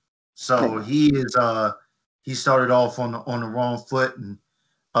 27. So he started off on the wrong foot, and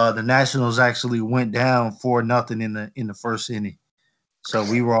the Nationals actually went down 4-0 in the first inning. So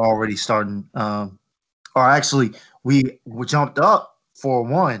we were already starting, or actually we jumped up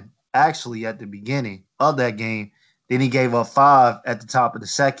 4-1 actually at the beginning of that game. Then he gave up 5 at the top of the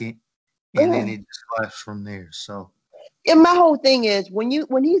second, and then Yeah. it just left from there. So And my whole thing is when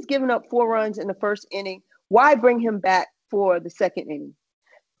he's giving up 4 runs in the first inning, why bring him back for the second inning?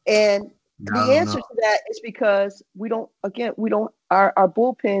 And I the don't answer know. to that is because our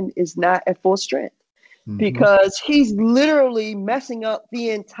bullpen is not at full strength Hmm. because he's literally messing up the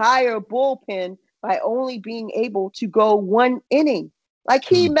entire bullpen by only being able to go one inning. Like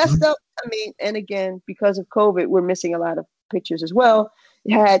he messed Hmm. up. I mean, and again, because of COVID, we're missing a lot of pitchers as well.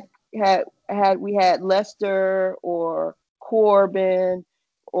 Had we had Lester or Corbin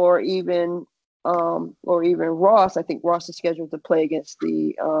or even Ross. I think Ross is scheduled to play against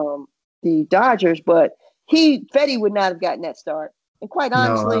the Dodgers, but Fetty would not have gotten that start. And quite No,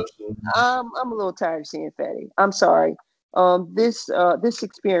 honestly, absolutely. I'm a little tired of seeing Fetty. I'm sorry. This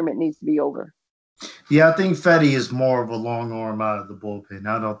experiment needs to be over. Yeah, I think Fetty is more of a long arm out of the bullpen.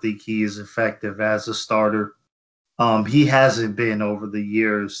 I don't think he is effective as a starter. He hasn't been over the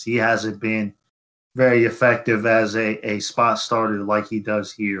years. He hasn't been very effective as a spot starter like he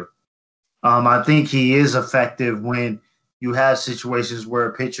does here. I think he is effective when you have situations where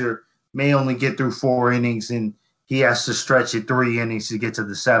a pitcher may only get through 4 innings and he has to stretch it 3 innings to get to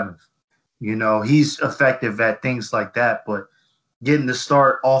the seventh. He's effective at things like that, but getting the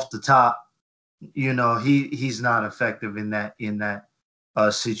start off the top, he's not effective in that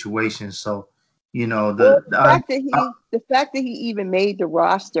situation. So, Well, the I the fact that he even made the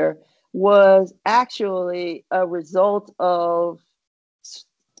roster was actually a result of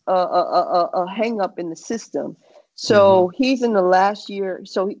a hang up in the system. mhm. So he's in the last year.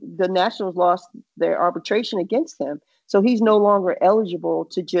 So the Nationals lost their arbitration against him. So he's no longer eligible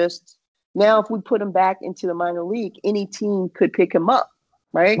to just now. If we put him back into the minor league, any team could pick him up,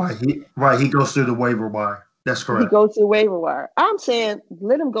 right? Right, he goes through the waiver wire. That's He correct. goes to the waiver wire. I'm saying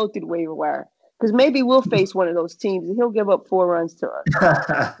let him go through the waiver wire because maybe we'll face one of those teams and he'll give up 4 runs to us.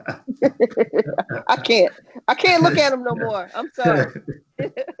 I can't. I can't look at him no more. I'm sorry.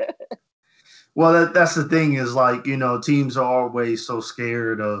 Well, that's the thing is like teams are always so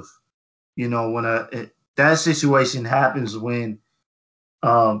scared of when that situation happens when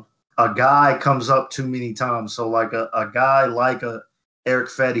a guy comes up too many times. So like a guy like a Eric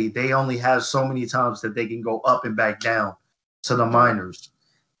Fetty, they only have so many times that they can go up and back down to the Yeah. minors.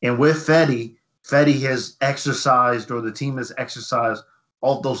 And with Fetty has exercised, or the team has exercised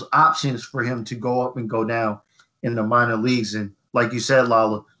all those options for him to go up and go down in the minor leagues. And like you said,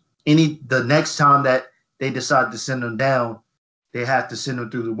 Lala, the next time that they decide to send him down, they have to send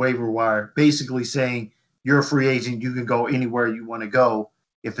him through the waiver wire, basically saying you're a free agent, you can go anywhere you want to go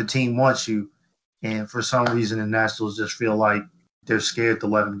if a team wants you. And for some reason, the Nationals just feel like they're scared to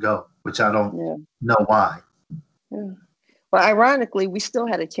let him go, which I don't Yeah. know why. Yeah. Well, ironically, we still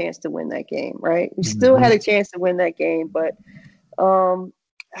had a chance to win that game, right? We still had Mm-hmm. a chance to win that game, but um,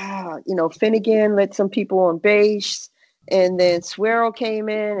 Finnegan let some people on base, and then Swirl came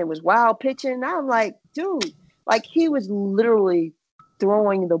in and was wild pitching. And I'm like, dude, like he was literally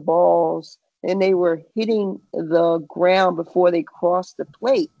throwing the balls, and they were hitting the ground before they crossed the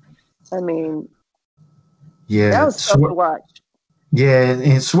plate. I mean, that Yeah, was tough to watch. yeah,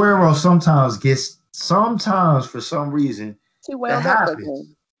 and Suero sometimes for some reason Too that wound up that happens.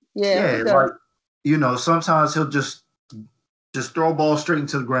 game. Yeah, he Yeah, does. like sometimes he'll just throw a ball straight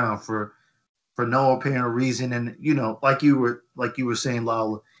into the ground for no apparent reason, and like you were saying,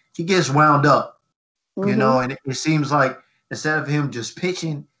 Lala, he gets wound up, Mm-hmm. and it seems like instead of him just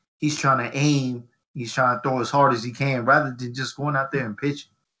pitching, he's trying to aim, he's trying to throw as hard as he can rather than just going out there and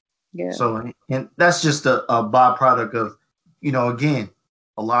pitching. Yeah. So, and that's just a byproduct of again,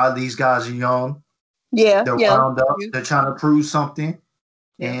 a lot of these guys are young. Yeah, They're yeah. wound up. They're trying to prove something,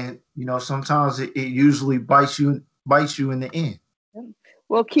 Yeah. and sometimes it usually bites you in the end.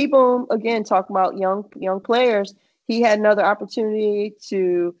 Well, keep on again talking about young players. He had another opportunity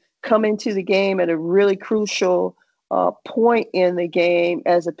to come into the game at a really crucial point in the game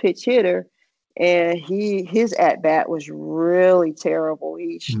as a pitch hitter, and his at bat was really terrible.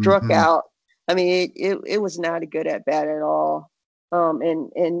 He struck Mm-hmm. out. I mean, it was not a good at bat at all.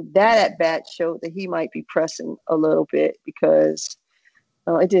 And that at bat showed that he might be pressing a little bit because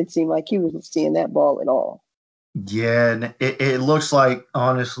it didn't seem like he was seeing that ball at all. Yeah, and it looks like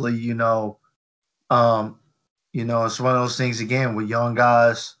honestly, it's one of those things again with young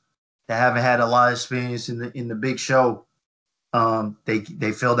guys that haven't had a lot of experience in the big show.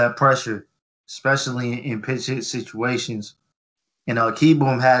 They feel that pressure, especially in pitch hit situations.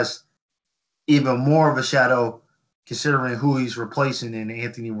 Kieboom has even more of a shadow considering who he's replacing in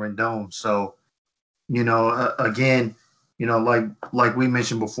Anthony Rendon. So, again, like we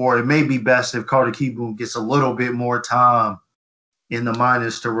mentioned before, it may be best if Carter Kieboom gets a little bit more time in the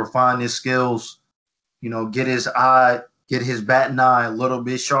minors to refine his skills, get his batting eye a little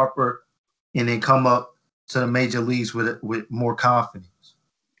bit sharper, and then come up to the major leagues with more confidence.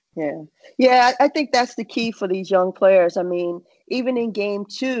 Yeah. Yeah, I think that's the key for these young players. I mean, even in game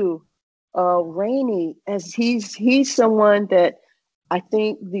two, Rainey, as he's someone that I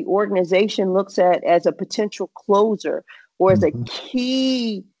think the organization looks at as a potential closer or as a Mm-hmm.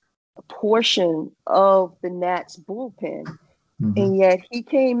 key portion of the Nats bullpen. Mm-hmm. And yet he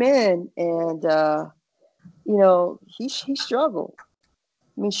came in and he struggled.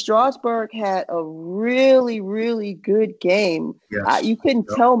 I mean, Strasburg had a really, really good game. Yes. You couldn't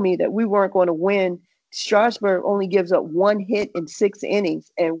Yep. tell me that we weren't going to win. Strasburg only gives up one hit in 6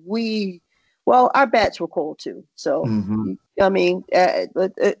 innings, and our bats were cold too. So, Mm-hmm. I mean,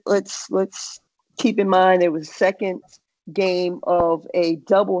 let's keep in mind there was a second game of a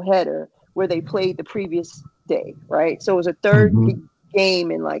doubleheader where they played the previous day, right? So it was a third Mm-hmm.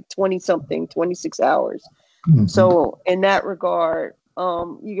 game in like 26 hours. Mm-hmm. So in that regard,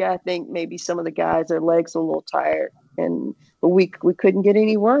 you gotta think maybe some of the guys, their legs are a little tired, but we couldn't get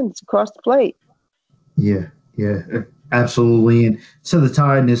any runs across the plate. Yeah, absolutely. And to the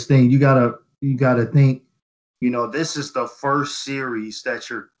tiredness thing, you gotta think, This is the first series that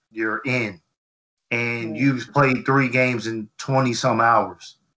you're in, and Yeah. you've played 3 games in 20 some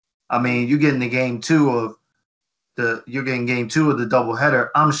hours. I mean, you're getting game two of the doubleheader.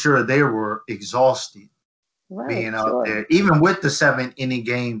 I'm sure they were exhausted Right, being out sure. there, even with the 7 inning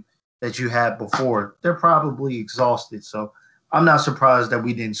game that you had before. They're probably exhausted. So I'm not surprised that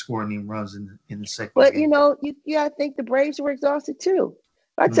we didn't score any runs in the second But game. you gotta think the Braves were exhausted too.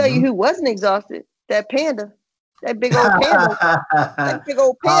 I tell you Mm-hmm. who wasn't exhausted, that panda, that big old panda. That big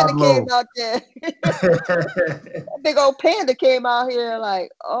old panda came Pablo. out there. That big old panda came out here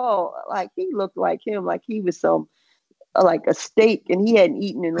like he looked like him, like he was some like a steak and he hadn't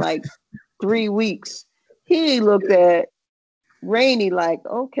eaten in like 3 weeks. He looked at Rainey like,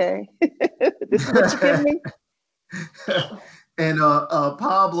 okay, this is what you give me? And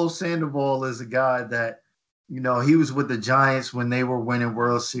Pablo Sandoval is a guy that, he was with the Giants when they were winning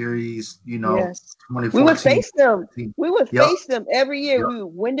World Series, Yes. 2014. We would face them. We would Yep. face them every year. Yep. We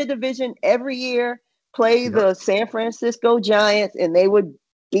would win the division every year, play Yep. the San Francisco Giants, and they would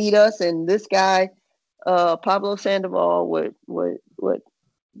beat us. And this guy, Pablo Sandoval, would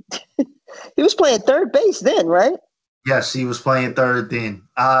he was playing third base then, right? Yes, he was playing third then.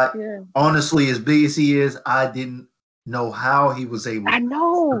 Honestly, as big as he is, I didn't know how he was able I to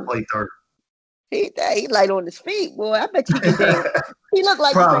know. play third. He light on his feet, boy. I bet you he can dance. He looked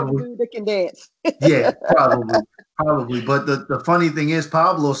like the type of dude that can dance. Yeah, probably. But the funny thing is,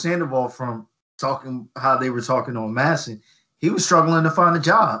 Pablo Sandoval, from talking how they were talking on Masson, he was struggling to find a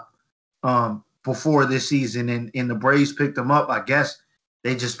job before this season, and the Braves picked him up. I guess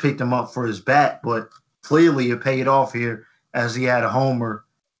they just picked him up for his bat, but clearly it paid off here as he had a homer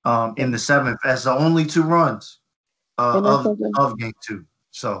in the seventh as the only 2 runs of game 2.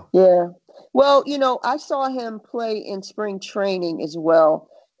 So yeah. Well, I saw him play in spring training as well,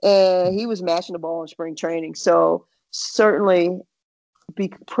 and he was mashing the ball in spring training. So certainly,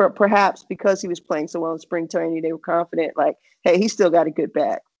 perhaps because he was playing so well in spring training, they were confident, like, hey, he still got a good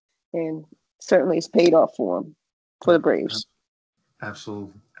bat, and certainly it's paid off for him, for the Braves.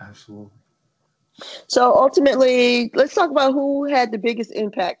 Absolutely. So ultimately, let's talk about who had the biggest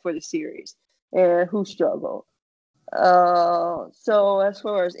impact for the series and who struggled. So as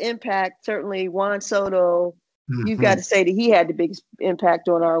far as impact, certainly Juan Soto, you've got to say that he had the biggest impact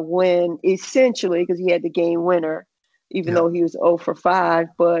on our win, essentially, because he had the game winner. even though he was 0 for 5.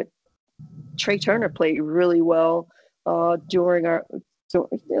 But Trey Turner played really well during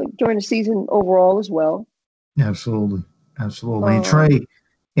the season overall as well. Absolutely. And Trey,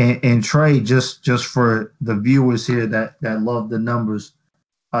 and Trey, just for the viewers here that love the numbers,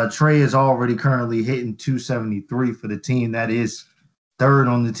 Trey is already currently hitting 273 for the team. That is third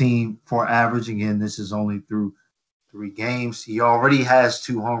on the team for average. Again, this is only through 3 games. He already has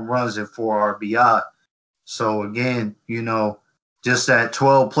 2 home runs and 4 RBI. So again, just at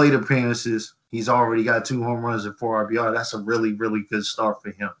 12 plate appearances, he's already got 2 home runs and 4 RBI. That's a really, really good start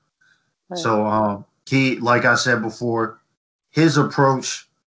for him. Right. So he, like I said before, his approach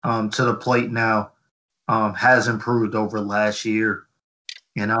to the plate now has improved over last year.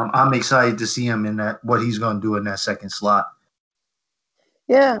 And I'm excited to see him in what he's going to do in that second slot.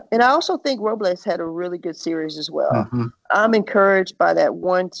 Yeah, and I also think Robles had a really good series as well. Mm-hmm. I'm encouraged by that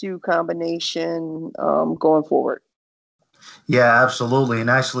 1-2 combination going forward. Yeah, absolutely. And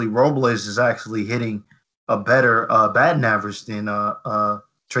actually, Robles is actually hitting a better batting average than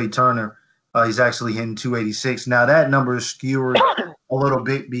Trey Turner. He's actually hitting 286. Now, that number is skewed a little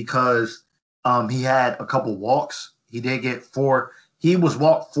bit because he had a couple walks. He did get 4. He was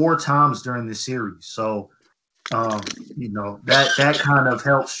walked 4 times during the series. So, that kind of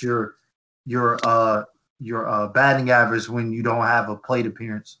helps your batting average when you don't have a plate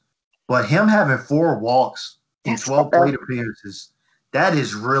appearance. But him having 4 walks in 12 plate appearances, that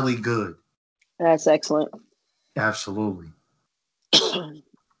is really good. That's excellent. Absolutely.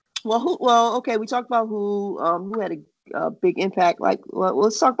 Okay. We talked about who had a big impact.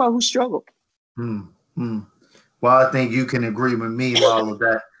 Let's talk about who struggled. Well, I think you can agree with me, Lalo,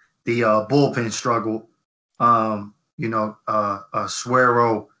 that the bullpen struggled.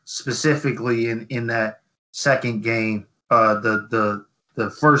 Suero specifically in that second game, the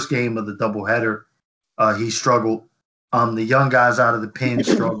first game of the doubleheader, he struggled. The young guys out of the pen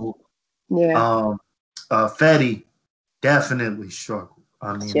struggled. Yeah. Fetty definitely struggled.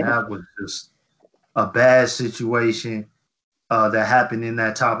 I mean, that was just a bad situation that happened in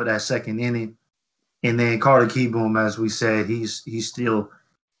that top of that second inning. And then Carter Kieboom, as we said, he's still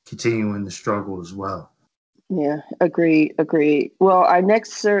continuing to struggle as well. Yeah, agreed. Well, our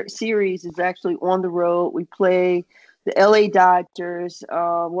next series is actually on the road. We play the LA Dodgers.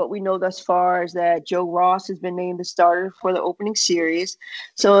 What we know thus far is that Joe Ross has been named the starter for the opening series.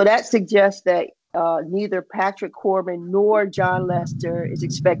 So that suggests that neither Patrick Corbin nor John Lester is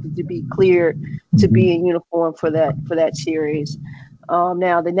expected to be cleared to be in uniform for that series.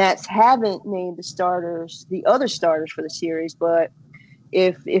 Now, the Nats haven't named the other starters for the series, but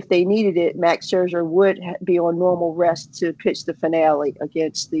if they needed it, Max Scherzer would be on normal rest to pitch the finale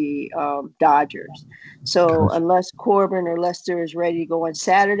against the Dodgers. So unless Corbin or Lester is ready to go on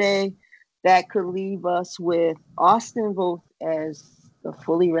Saturday, that could leave us with Austin Voth as the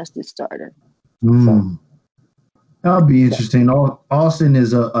fully rested starter. That'll be interesting. Austin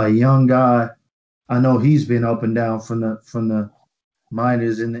is a young guy. I know he's been up and down from the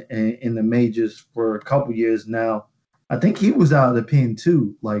minors in the majors for a couple years now. I think he was out of the pen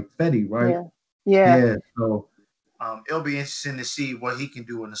too, like Fetty, right? Yeah. So it'll be interesting to see what he can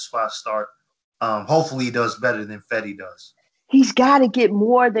do in the spot start. Hopefully he does better than Fetty does. He's got to get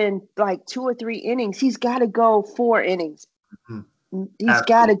more than like 2 or 3 innings. He's got to go 4 innings. Mm-hmm. He's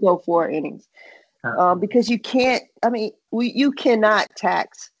got to go 4 innings because you can't. I mean, you cannot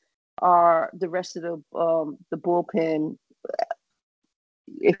tax the rest of the bullpen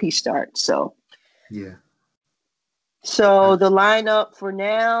if he starts. So yeah. So the lineup for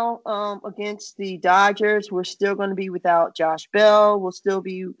now against the Dodgers, we're still going to be without Josh Bell. We'll still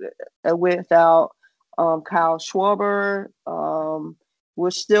be without Kyle Schwarber. We're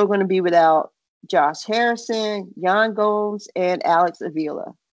still going to be without Josh Harrison, Yan Gomes, and Alex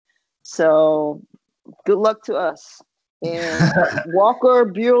Avila. So good luck to us. And Walker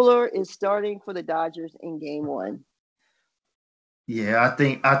Buehler is starting for the Dodgers in Game 1. Yeah,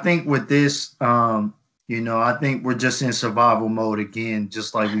 I think with this, I think we're just in survival mode again,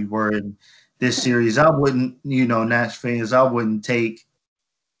 just like we were in this series. I wouldn't, Nats fans, I wouldn't take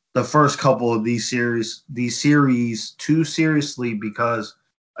the first couple of these series too seriously because,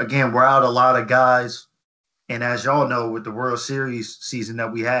 again, we're out a lot of guys. And as y'all know, with the World Series season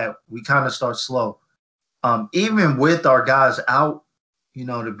that we had, we kind of start slow. Even with our guys out,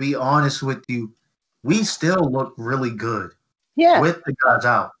 to be honest with you, we still look really good with the guys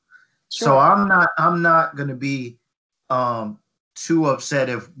out. Sure. So I'm not going to be too upset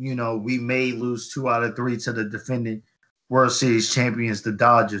if, we may lose 2 out of 3 to the defending World Series champions, the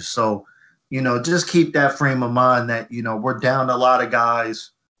Dodgers. So, just keep that frame of mind that, we're down a lot of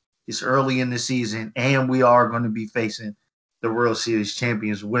guys. It's early in the season, and we are going to be facing the World Series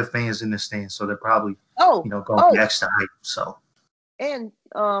champions with fans in the stands. So they're probably, Oh, going to be extra hype. So, and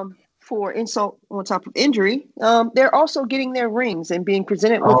for insult on top of injury, they're also getting their rings and being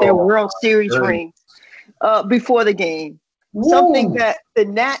presented with their World Series rings before the game. Woo. Something that the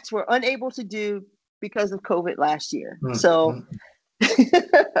Nats were unable to do because of COVID last year. So,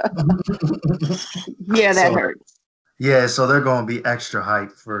 yeah, that hurts. Yeah, so they're going to be extra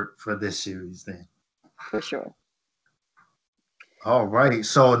hype for this series then. For sure. All right.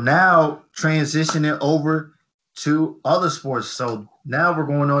 So now transitioning over to other sports. So now we're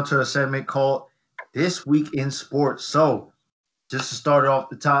going on to a segment called This Week in Sports. So just to start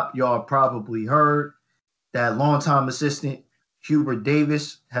off the top, y'all probably heard that longtime assistant Hubert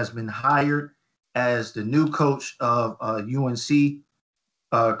Davis has been hired as the new coach of UNC.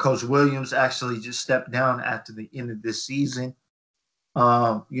 Coach Williams actually just stepped down after the end of this season.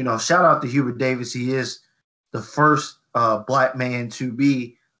 Shout out to Hubert Davis. He is the first Black man to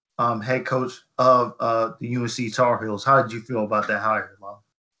be head coach of the UNC Tar Heels. How did you feel about that hire, Mom?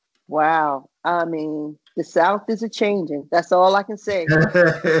 Wow. I mean, the South is a-changing. That's all I can say.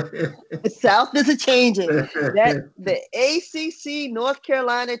 The South is a-changing. That the ACC North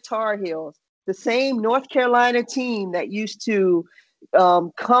Carolina Tar Heels, the same North Carolina team that used to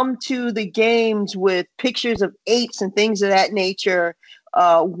come to the games with pictures of apes and things of that nature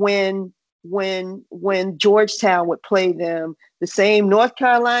when Georgetown would play them, the same North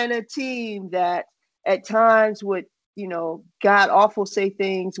Carolina team that at times would, God awful say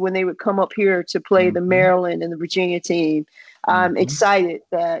things when they would come up here to play the Maryland and the Virginia team. I'm excited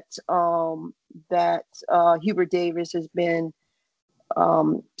that Hubert Davis has been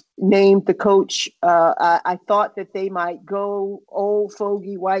named the coach. I thought that they might go old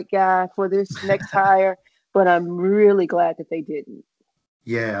fogey white guy for this next hire, but I'm really glad that they didn't.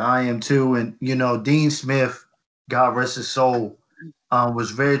 Yeah, I am too. And, Dean Smith, God rest his soul,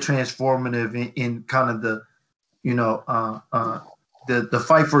 was very transformative in kind of the, the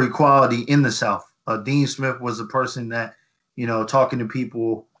fight for equality in the South. Dean Smith was a person that, talking to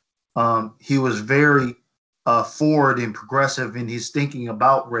people, he was very forward and progressive in his thinking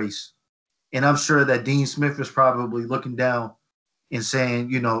about race. And I'm sure that Dean Smith was probably looking down and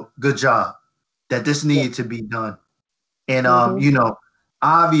saying, good job, that this needed to be done. And,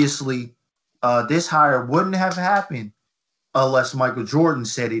 obviously, this hire wouldn't have happened unless Michael Jordan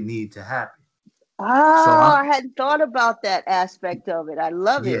said it needed to happen. I hadn't thought about that aspect of it. I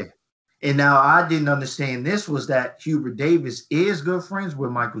love it. And now I didn't understand this was that Hubert Davis is good friends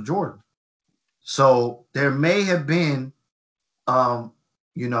with Michael Jordan. So there may have been,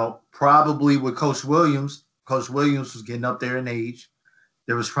 probably with Coach Williams was getting up there in age.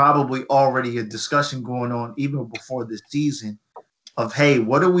 There was probably already a discussion going on even before this season of, hey,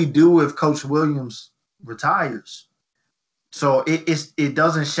 what do we do if Coach Williams retires? So it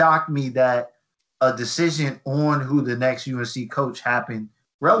doesn't shock me that a decision on who the next UNC coach happened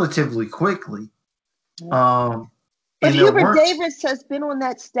relatively quickly. But Hubert Davis has been on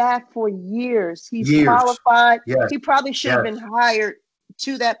that staff for years. He's qualified. Yes. He probably should have been hired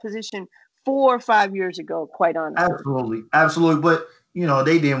to that position 4 or 5 years ago, quite honestly. Absolutely. But,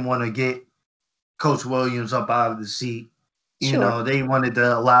 they didn't want to get Coach Williams up out of the seat. Sure. They wanted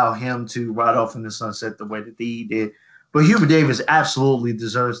to allow him to ride off in the sunset the way that he did. But Hubert Davis absolutely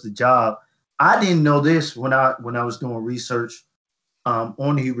deserves the job. I didn't know this when I was doing research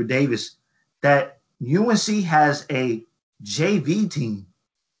on Hubert Davis, that UNC has a JV team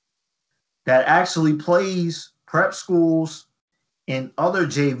that actually plays prep schools and other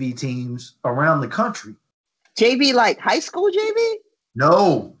JV teams around the country. JV like high school JV?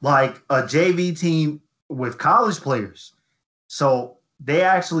 No, like a JV team with college players. So they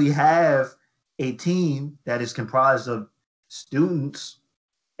actually have a team that is comprised of students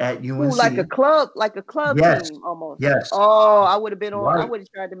at UNC. Ooh, like a club team almost. Yes. Oh, I would have been on. Right. I would have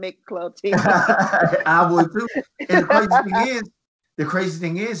tried to make a club team. I would too. And the crazy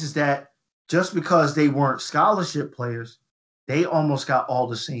thing is that just because they weren't scholarship players, they almost got all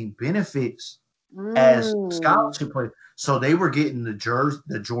the same benefits as scholarship players. So they were getting the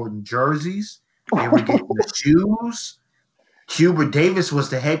Jordan jerseys, they were getting the shoes. Hubert Davis was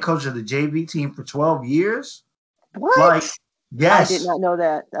the head coach of the JV team for 12 years. What? Yes. I did not know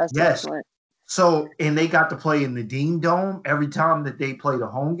that. That's excellent. So, and they got to play in the Dean Dome every time that they played a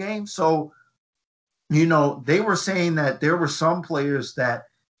home game. So, they were saying that there were some players that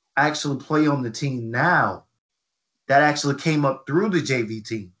actually play on the team now that actually came up through the JV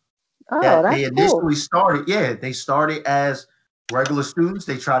team. Oh, that's they initially started. Yeah, they started as regular students.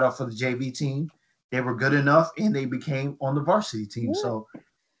 They tried out for the JV team. They were good enough, and they became on the varsity team. Yeah. So,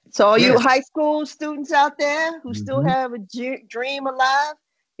 So all you Yes. high school students out there who still have a dream alive,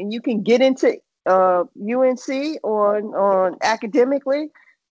 and you can get into UNC on academically,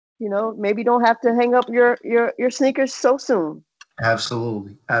 maybe don't have to hang up your sneakers so soon.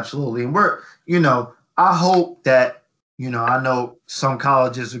 Absolutely. Absolutely. And I hope that, I know some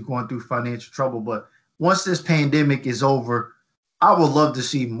colleges are going through financial trouble, but once this pandemic is over, I would love to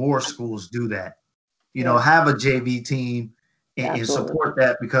see more schools do that. Have a JV team and support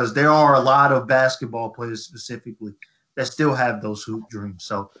that, because there are a lot of basketball players specifically that still have those hoop dreams.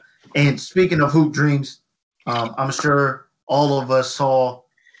 So, and speaking of hoop dreams, I'm sure all of us saw,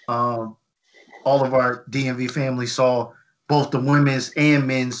 all of our DMV family saw both the women's and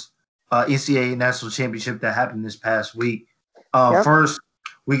men's NCAA national championship that happened this past week. First,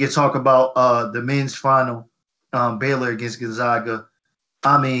 we could talk about the men's final, Baylor against Gonzaga.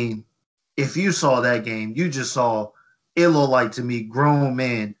 I mean, if you saw that game, you just saw it looked like, to me, grown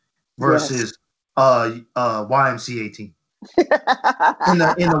men versus YMCA team. In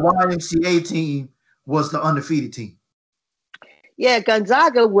the YMCA team was the undefeated team. Yeah,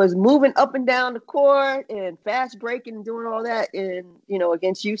 Gonzaga was moving up and down the court and fast breaking and doing all that, and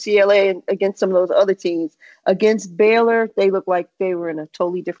against UCLA and against some of those other teams. Against Baylor, they looked like they were in a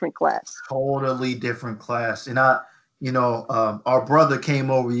totally different class. Totally different class. And our brother came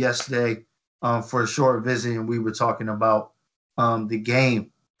over yesterday for a short visit, and we were talking about the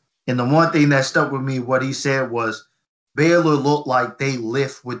game. And the one thing that stuck with me, what he said was, Baylor looked like they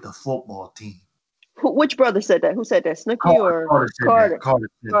lift with the football team. Which brother said that? Who said that? Snooki or Carter?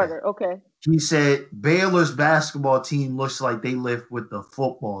 Carter. Okay. He said Baylor's basketball team looks like they lift with the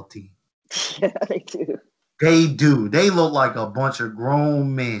football team. Yeah, they do. They do. They look like a bunch of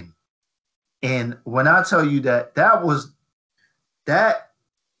grown men. And when I tell you that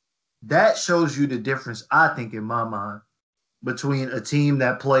shows you the difference, I think, in my mind, between a team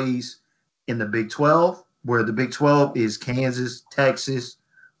that plays in the Big 12, where the Big 12 is Kansas, Texas,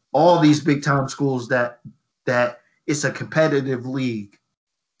 all these big time schools that it's a competitive league,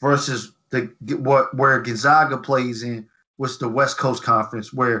 versus where Gonzaga plays in, was the West Coast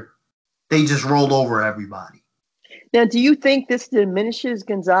Conference, where they just rolled over everybody. Now, do you think this diminishes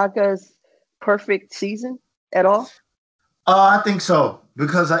Gonzaga's perfect season at all? I think so,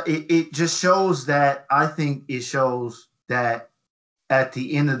 because it just shows that, I think it shows that at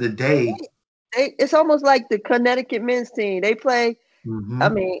the end of the day, it's almost like the Connecticut men's team. They play. I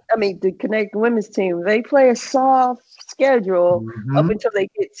mean, the Connecticut women's team, they play a soft schedule up until they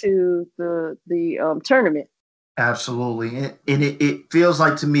get to the tournament. Absolutely. And it feels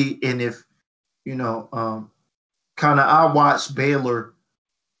like, to me, and if, kind of, I watched Baylor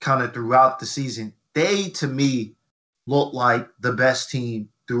kind of throughout the season, they, to me, look like the best team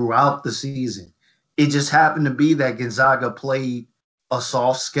throughout the season. It just happened to be that Gonzaga played a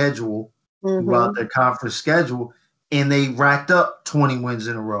soft schedule throughout their conference schedule, and they racked up 20 wins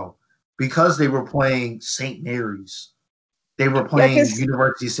in a row because they were playing St. Mary's. They were playing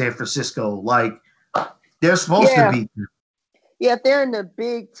University of San Francisco. Like, they're supposed to beat them. Yeah, if they're in the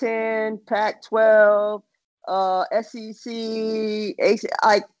Big 10, Pac-12, SEC, AC,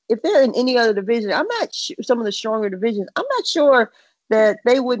 if they're in any other division, I'm not sure, some of the stronger divisions, I'm not sure that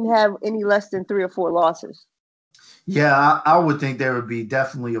they wouldn't have any less than 3 or 4 losses. Yeah, I would think there would be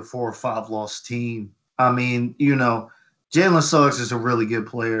definitely a 4 or 5 loss team. I mean, Jalen Suggs is a really good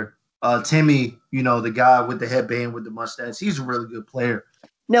player. Timmy, the guy with the headband with the mustache, he's a really good player.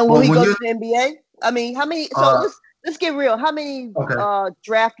 Now, will he go to the NBA? I mean, how many? So let's get real. How many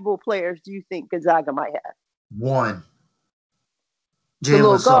draftable players do you think Gonzaga might have? One.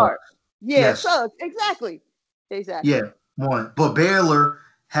 Jalen Suggs. Yeah, yes. Suggs. Exactly. Yeah, one. But Baylor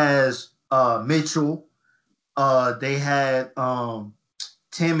has Mitchell. They had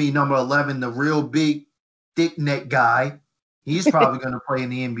Timmy, number 11, the real big, thick neck guy. He's probably going to play in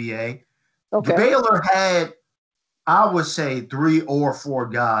the NBA. Okay. Baylor had, I would say, 3 or 4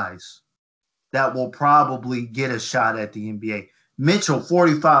 guys that will probably get a shot at the NBA. Mitchell,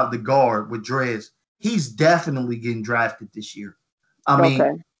 45, the guard with dreads, he's definitely getting drafted this year. I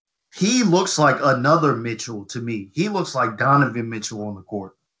mean, he looks like another Mitchell to me. He looks like Donovan Mitchell on the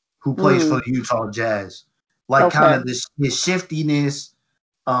court, who plays for the Utah Jazz. Like, kind of his shiftiness,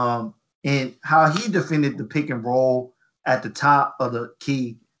 and how he defended the pick and roll at the top of the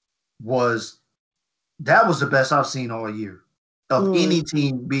key was the best I've seen all year of any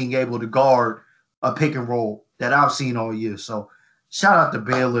team being able to guard a pick and roll that I've seen all year. So shout out to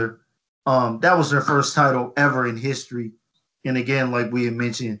Baylor. That was their first title ever in history. And again, like we had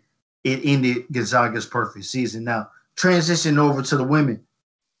mentioned, it ended Gonzaga's perfect season. Now, transition over to the women.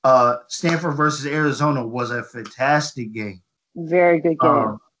 Stanford versus Arizona was a fantastic game. Very good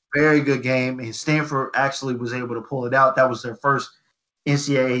game. very good game, and Stanford actually was able to pull it out. That was their first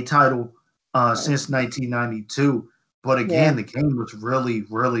NCAA title since 1992. But again, the game was really,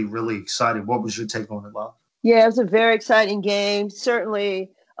 really, really exciting. What was your take on it, Lyle? Yeah, it was a very exciting game.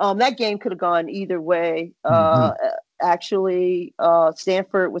 Certainly, that game could have gone either way. Actually,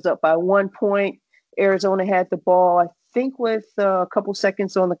 Stanford was up by 1 point. Arizona had the ball, I think, with a couple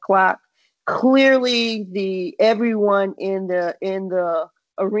seconds on the clock. Clearly, everyone in the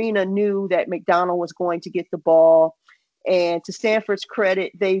arena knew that McDonald was going to get the ball. And to Stanford's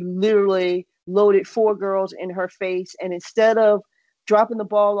credit, they literally loaded 4 girls in her face. And instead of dropping the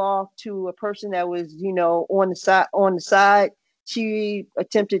ball off to a person that was, on the side, she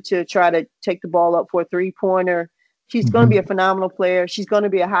attempted to try to take the ball up for a 3-pointer. She's going to be a phenomenal player. She's going to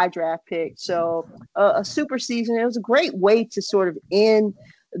be a high draft pick. So a super season. It was a great way to sort of end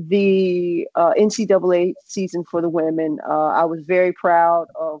the NCAA season for the women. I was very proud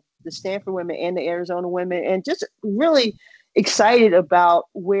of the Stanford women and the Arizona women, and just really excited about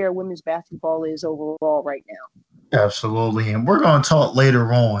where women's basketball is overall right now. Absolutely. And we're going to talk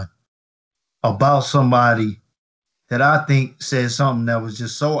later on about somebody that I think said something that was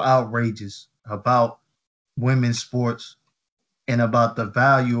just so outrageous about women's sports and about the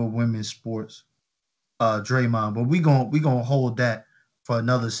value of women's sports, Draymond. But we're gonna hold that for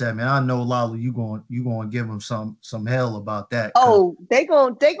another segment. I know, Lala, you gonna give them some hell about that. Oh, they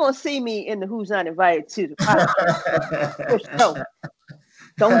gonna see me in the Who's Not Invited to the podcast. No,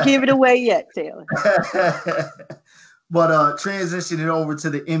 don't give it away yet, Taylor. But transitioning over to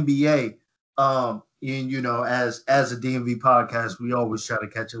the NBA, and as a DMV podcast, we always try to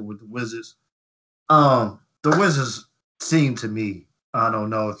catch up with the Wizards. The Wizards seem to me, I don't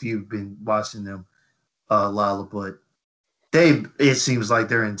know if you've been watching them, Lala, but it seems like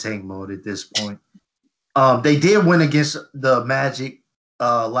they're in tank mode at this point. They did win against the Magic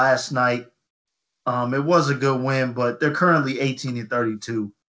last night. It was a good win, but they're currently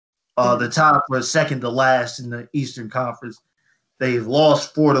 18-32. The top for second to last in the Eastern Conference. They've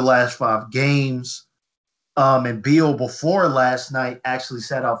lost 4 of the last 5 games. And Beal before last night actually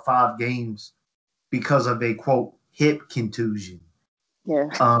sat out 5 games because of a, quote, hip contusion. Yeah.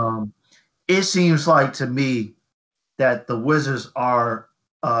 It seems like to me that the Wizards are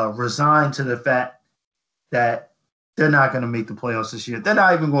resigned to the fact that they're not going to make the playoffs this year. They're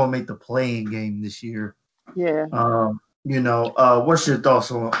not even going to make the playing game this year. Yeah. What's your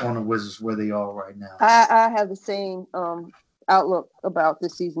thoughts on the Wizards where they are right now? I have the same outlook about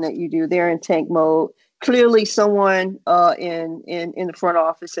this season that you do. They're in tank mode. Clearly, someone in the front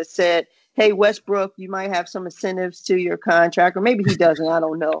office has said, hey, Westbrook, you might have some incentives to your contract, or maybe he doesn't, I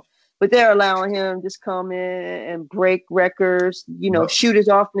don't know. But they're allowing him to just come in and break records, shoot as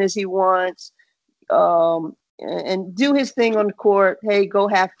often as he wants, and do his thing on the court. Hey, go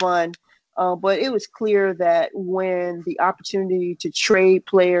have fun. But it was clear that when the opportunity to trade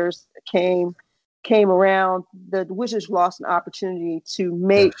players came around, the Wizards lost an opportunity to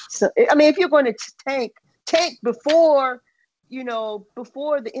make if you're going to tank before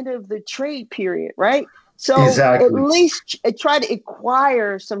the end of the trade period, right? So exactly. At least try to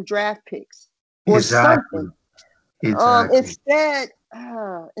acquire some draft picks or something. Exactly.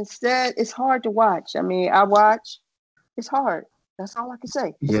 Instead, it's hard to watch. I watch. It's hard. That's all I can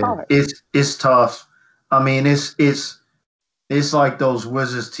say. It's hard. It's tough. It's like those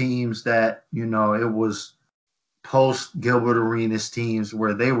Wizards teams that, it was post Gilbert Arenas teams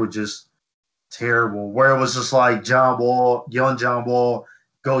where they were just terrible, where it was just like young John Wall,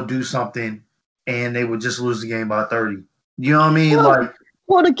 go do something, and they would just lose the game by 30. You know what I mean?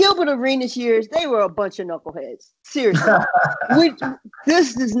 Well, the Gilbert Arenas years, they were a bunch of knuckleheads. Seriously.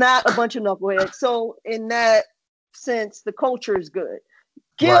 This is not a bunch of knuckleheads. So in that sense, the culture is good.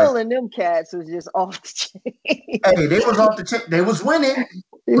 Gil and them cats was just off the chain. Hey, they was off the chain. They was winning,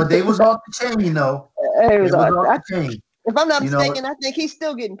 but they was off the chain, It was off the chain. If I'm not mistaken, I think he's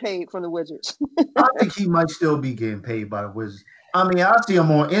still getting paid from the Wizards. I think he might still be getting paid by the Wizards. I see him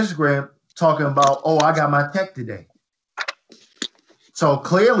on Instagram talking about, I got my check today. So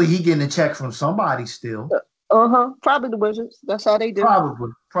clearly he getting a check from somebody still. Probably the Wizards. That's how they do.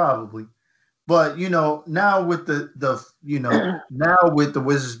 Probably. But now with now with the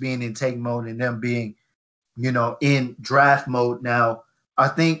Wizards being in tank mode and them being, in draft mode now, I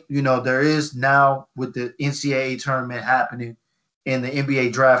think there is now with the NCAA tournament happening and the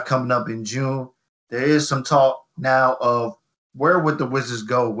NBA draft coming up in June, there is some talk now of where would the Wizards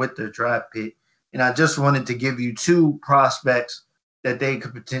go with their draft pick. And I just wanted to give you 2 prospects that they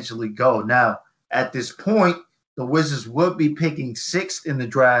could potentially go. Now, at this point, the Wizards would be picking 6th in the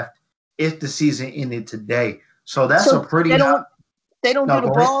draft if the season ended today. So that's a pretty high. They don't No, do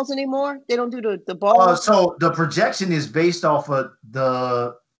the go ahead. balls anymore. They don't do the balls. So the projection is based off of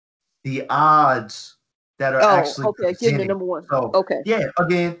the odds that are Oh, actually okay. Give the presented. number one. So Okay. yeah,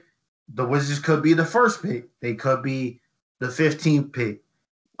 again, the Wizards could be the first pick. They could be the 15th pick.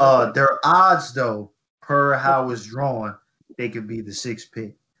 Okay. Their odds, though, per how it's drawn, they could be the 6th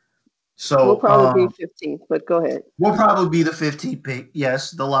pick. We'll So probably be 15th, but go ahead. we'll probably be the 15th pick.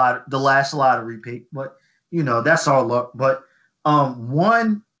 Yes, the last lottery pick, but that's our luck. But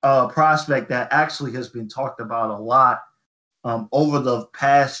one prospect that actually has been talked about a lot over the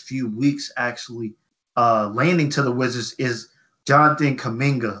past few weeks, actually landing to the Wizards is Jonathan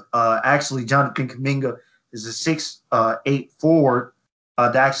Kuminga. Actually, Jonathan Kuminga is a 6'8" forward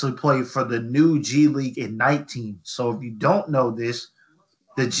that actually played for the new G League Ignite team. So if you don't know this,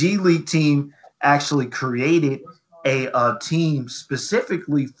 the G League team actually created a team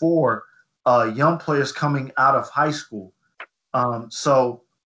specifically for young players coming out of high school. So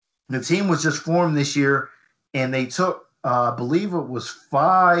the team was just formed this year, and they took, I believe it was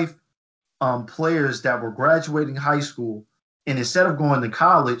 5 players that were graduating high school, and instead of going to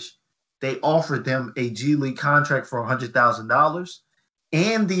college, they offered them a G League contract for $100,000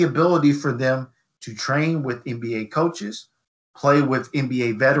 and the ability for them to train with NBA coaches, play with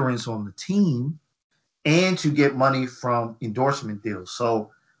NBA veterans on the team, and to get money from endorsement deals. So,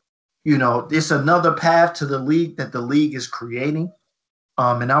 it's another path to the league that the league is creating.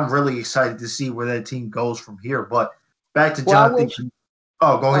 And I'm really excited to see where that team goes from here. But back to Jonathan.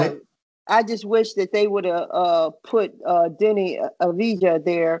 Go ahead. I just wish that they would have put Denny Avija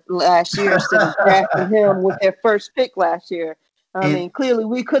there last year instead of drafting him with their first pick last year. I mean, clearly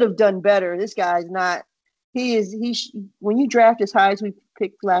we could have done better. This guy's not. When you draft as high as we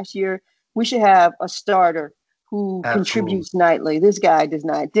picked last year, we should have a starter who contributes nightly. This guy does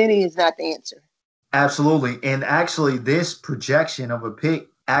not. Denny is not the answer. Absolutely. And actually, this projection of a pick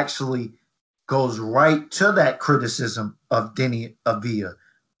actually goes right to that criticism of Denny Avila.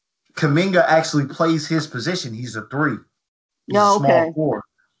 Kuminga actually plays his position. He's a 3. He's a small forward.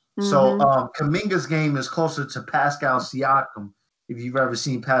 Mm-hmm. So Kuminga's game is closer to Pascal Siakam. If you've ever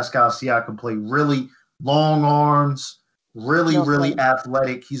seen Pascal Siakam play, really long arms, really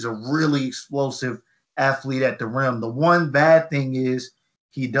athletic. He's a really explosive athlete at the rim. The one bad thing is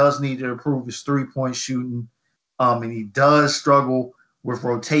he does need to improve his 3-point shooting, and he does struggle with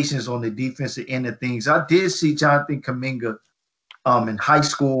rotations on the defensive end of things. I did see Jonathan Kuminga in high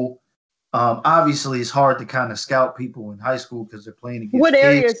school. Obviously, it's hard to kind of scout people in high school because they're playing against What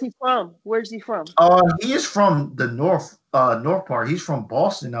area kids. is he from? Where's he from? He is from the north part. He's from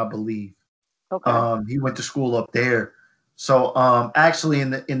Boston, I believe. Okay. He went to school up there. So actually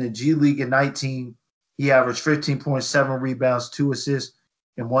in the G League Ignite team, he averaged 15.7 rebounds, 2 assists,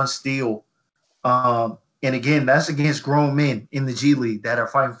 and 1 steal. And again, that's against grown men in the G League that are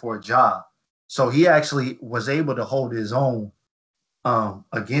fighting for a job. So he actually was able to hold his own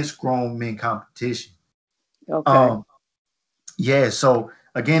against grown men competition. Okay. Yeah. So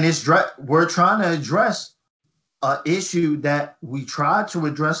again, we're trying to address an issue that we tried to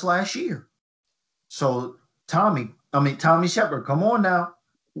address last year. So Tommy Shepard, come on now.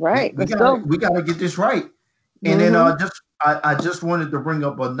 Right. We gotta get this right. And then I just wanted to bring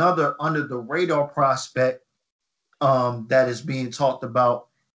up another under the radar prospect that is being talked about,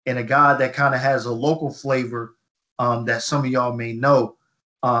 and a guy that kind of has a local flavor that some of y'all may know.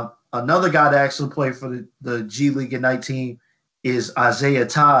 Another guy that actually played for the G League Ignite team is Isaiah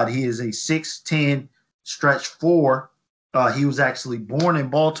Todd. He is a 6'10" stretch 4. He was actually born in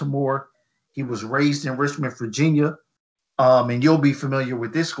Baltimore. He was raised in Richmond, Virginia. And you'll be familiar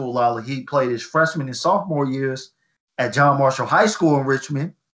with this school, Lala. He played his freshman and sophomore years at John Marshall High School in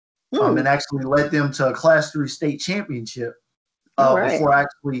Richmond, and actually led them to a Class 3 state championship before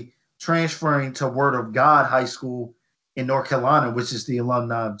actually transferring to Word of God High School in North Carolina, which is the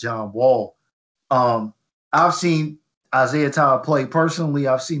alumni of John Wall. I've seen Isaiah Todd play personally.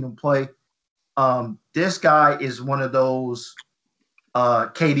 I've seen him play. This guy is one of those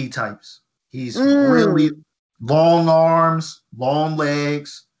KD types. He's really long arms, long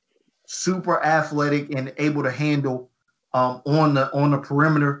legs, super athletic, and able to handle on the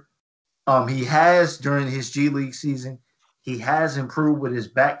perimeter. He has, during his G League season, he has improved with his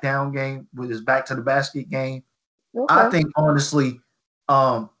back down game, with his back to the basket game. Okay. I think honestly,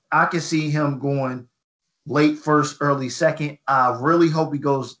 I can see him going late first, early second. I really hope he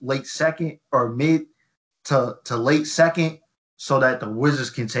goes late second or mid to late second, so that the Wizards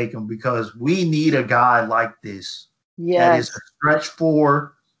can take him, because we need a guy like this. That is a stretch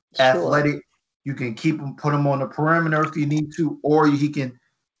 4, athletic. You can put him on the perimeter if you need to, or he can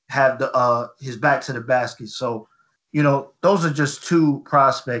have his back to the basket. So those are just two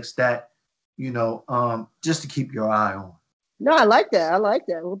prospects that, just to keep your eye on. No, I like that.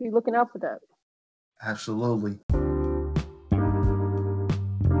 We'll be looking out for that. Absolutely.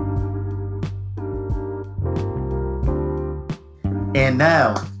 And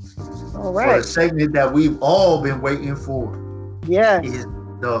now, all right, for a segment that we've all been waiting for. Yeah. Is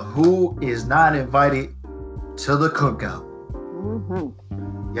the Who Is Not Invited to the Cookout.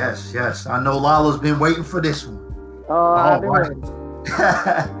 Mm-hmm. Yes. I know Lala's been waiting for this one. Oh, I've been waiting.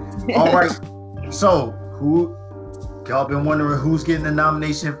 All right. So, y'all been wondering who's getting the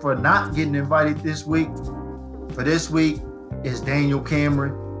nomination for not getting invited this week? For this week is Daniel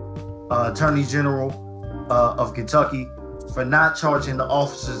Cameron, Attorney General of Kentucky, for not charging the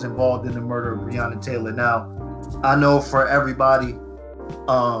officers involved in the murder of Breonna Taylor. Now, I know for everybody,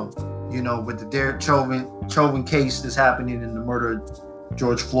 with the Derek Chauvin case that's happening in the murder of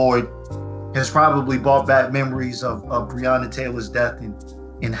George Floyd, has probably brought back memories of Breonna Taylor's death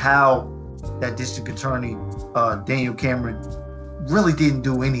and how that district attorney, Daniel Cameron, really didn't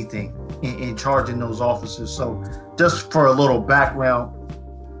do anything in charging those officers. So just for a little background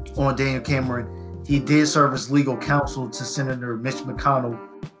on Daniel Cameron, he did serve as legal counsel to Senator Mitch McConnell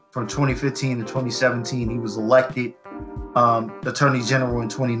from 2015 to 2017. He was elected Attorney General in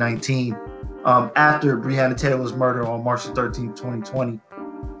 2019. After Breonna Taylor's murder on March 13, 2020,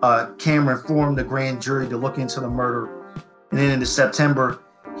 Cameron formed a grand jury to look into the murder. And then in September,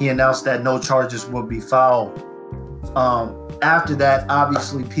 he announced that no charges would be filed. After that,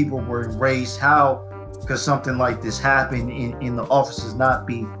 obviously, people were enraged. How could something like this happen and the officers not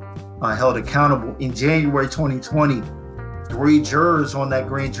be held accountable? In January 2020, 3 jurors on that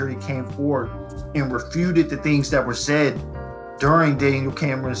grand jury came forward and refuted the things that were said during Daniel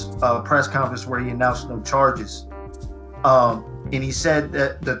Cameron's press conference where he announced no charges. And he said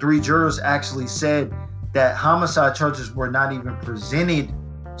that the 3 jurors actually said that homicide charges were not even presented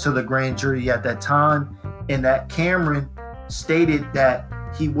to the grand jury at that time, and that Cameron stated that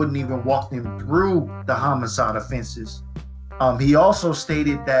he wouldn't even walk them through the homicide offenses. He also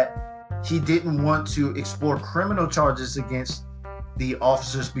stated that he didn't want to explore criminal charges against the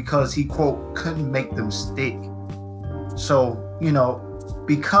officers because he, quote, couldn't make them stick. So,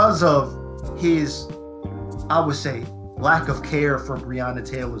 because of his, I would say, lack of care for Breonna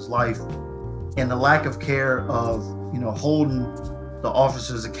Taylor's life and the lack of care of, holding the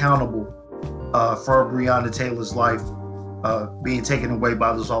officers accountable for Breonna Taylor's life being taken away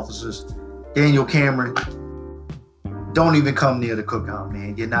by those officers, Daniel Cameron, don't even come near the cookout,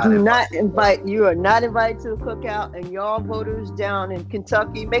 man. You're not invited. You are not invited to the cookout, and y'all voters down in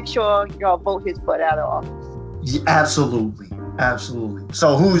Kentucky, make sure y'all vote his butt out of office. Yeah, absolutely.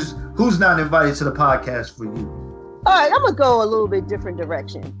 So who's not invited to the podcast for you? All right, I'm gonna go a little bit different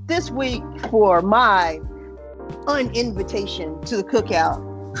direction this week. For my uninvitation to the cookout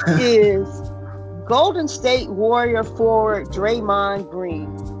is Golden State Warrior forward Draymond Green,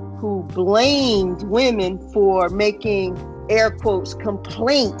 who blamed women for making, air quotes,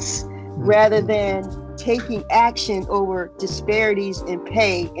 complaints rather than taking action over disparities in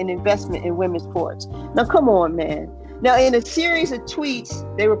pay and investment in women's sports. Now, come on, man. Now, in a series of tweets,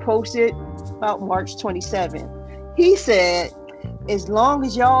 they were posted about March 27th. He said, as long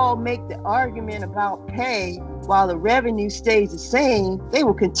as y'all make the argument about pay while the revenue stays the same, they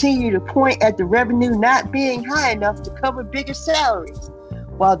will continue to point at the revenue not being high enough to cover bigger salaries.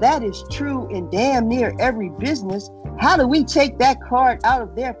 While that is true in damn near every business, how do we take that card out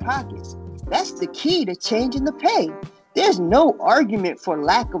of their pockets? That's the key to changing the pay. There's no argument for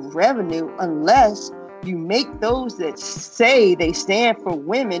lack of revenue unless you make those that say they stand for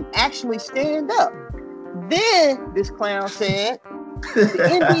women actually stand up. Then, this clown said, the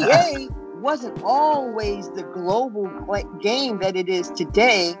NBA wasn't always the global game that it is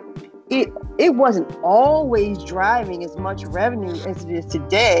today. It wasn't always driving as much revenue as it is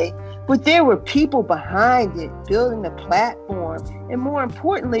today, but there were people behind it, building the platform, and more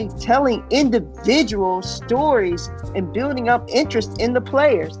importantly, telling individual stories and building up interest in the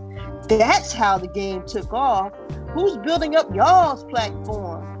players. That's how the game took off. Who's building up y'all's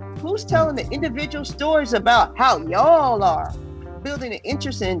platform? Who's telling the individual stories about how y'all are building an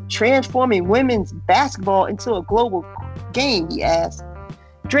interest in transforming women's basketball into a global game, he asked.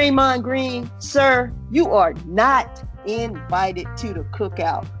 Draymond Green, sir, you are not invited to the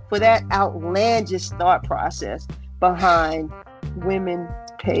cookout for that outlandish thought process behind women's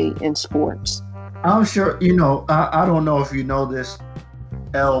pay in sports. I'm sure, I don't know if you know this,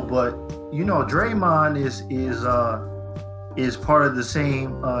 Elle, but Draymond is part of the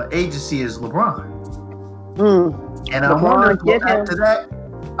same agency as LeBron. And I wonder if after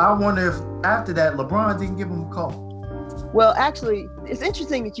that LeBron didn't give him a call. Well, actually, it's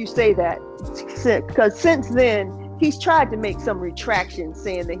interesting that you say that, because since then he's tried to make some retractions,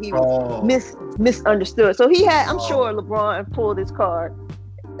 saying that he was misunderstood. So he had, I'm sure LeBron pulled his card,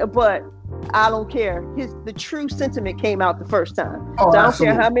 but I don't care. The true sentiment came out the first time. So I don't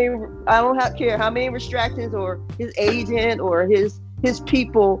care how many retractions or his agent or his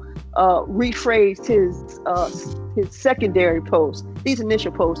people rephrased his secondary post. These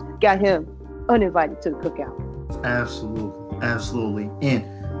initial posts got him uninvited to the cookout. Absolutely. And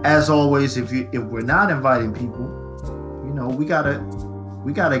as always, if we're not inviting people, we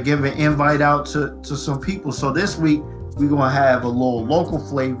gotta give an invite out to some people. So this week we're gonna have a little local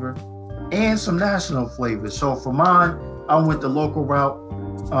flavor and some national flavor. So for mine, I went the local route.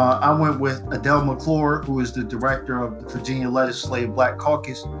 I went with Adele McClure, who is the director of the Virginia Legislative Black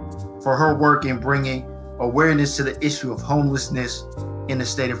Caucus, for her work in bringing awareness to the issue of homelessness in the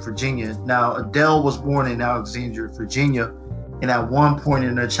state of Virginia. Now, Adele was born in Alexandria, Virginia, and at one point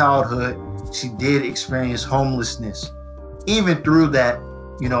in her childhood, she did experience homelessness. Even through that,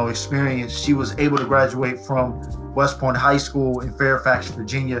 experience, she was able to graduate from West Point High School in Fairfax,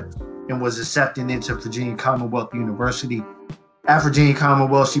 Virginia, and was accepted into Virginia Commonwealth University. At Virginia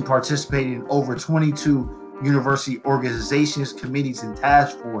Commonwealth, she participated in over 22 university organizations, committees, and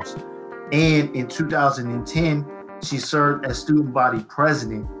task force. And in 2010, she served as student body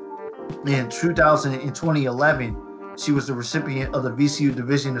president. In 2011, she was the recipient of the VCU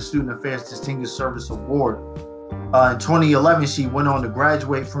Division of Student Affairs Distinguished Service Award. In 2011, she went on to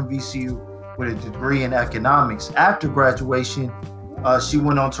graduate from VCU with a degree in economics. After graduation, she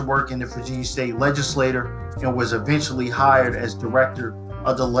went on to work in the Virginia State Legislature and was eventually hired as director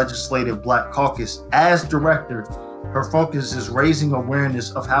of the Legislative Black Caucus. As director, her focus is raising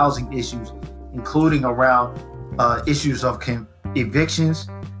awareness of housing issues, including around issues of evictions.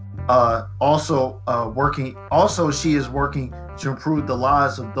 She is working to improve the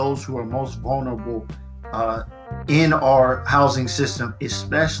lives of those who are most vulnerable in our housing system,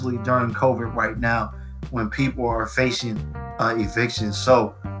 especially during COVID right now, when people are facing evictions.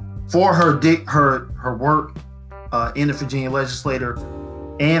 So for her work in the Virginia Legislature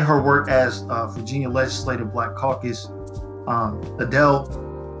and her work as Virginia Legislative Black Caucus, Adele,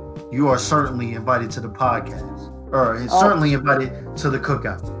 you are certainly invited to the podcast, or certainly invited to the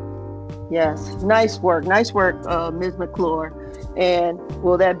cookout. Yes, nice work, Ms. McClure. And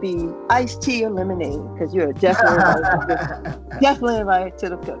will that be iced tea or lemonade? Because you're definitely invited to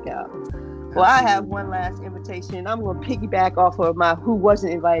the cookout. Well, I have one last invitation. I'm going to piggyback off of my who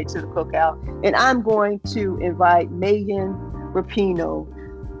wasn't invited to the cookout, and I'm going to invite Megan Rapinoe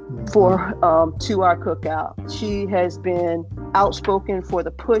to our cookout. She has been outspoken for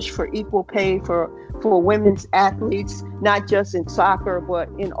the push for equal pay for women's athletes, not just in soccer, but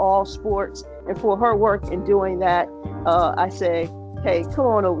in all sports. And for her work in doing that, I say, hey, come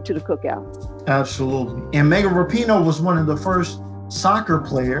on over to the cookout. Absolutely. And Megan Rapinoe was one of the first soccer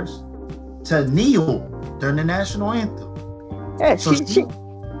players to kneel during the national anthem. Yeah, so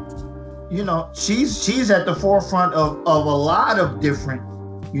she's at the forefront of a lot of different,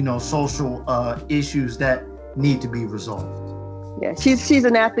 social issues that need to be resolved. Yeah, she's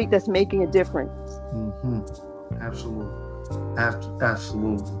an athlete that's making a difference. Mm-hmm. Absolutely.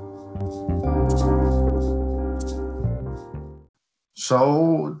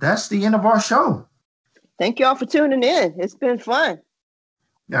 So that's the end of our show. Thank y'all for tuning in. It's been fun.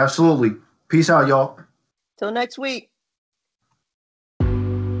 Absolutely. Peace out, y'all. Till next week.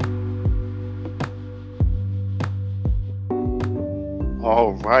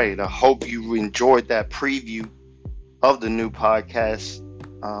 All right. I hope you enjoyed that preview of the new podcast,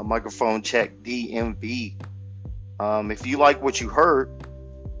 Microphone Check DMV. If you like what you heard,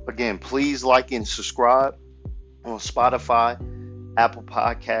 again, please like and subscribe on Spotify, Apple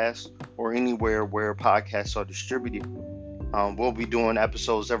Podcasts, or anywhere where podcasts are distributed. We'll be doing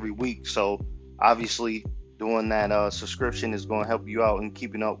episodes every week, so obviously doing that subscription is going to help you out in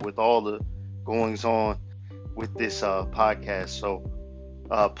keeping up with all the goings on with this podcast. So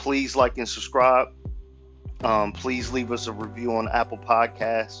please like and subscribe. Please leave us a review on Apple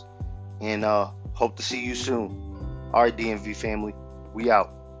Podcasts, and hope to see you soon. All right, DMV family, we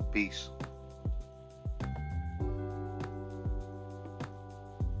out. Peace.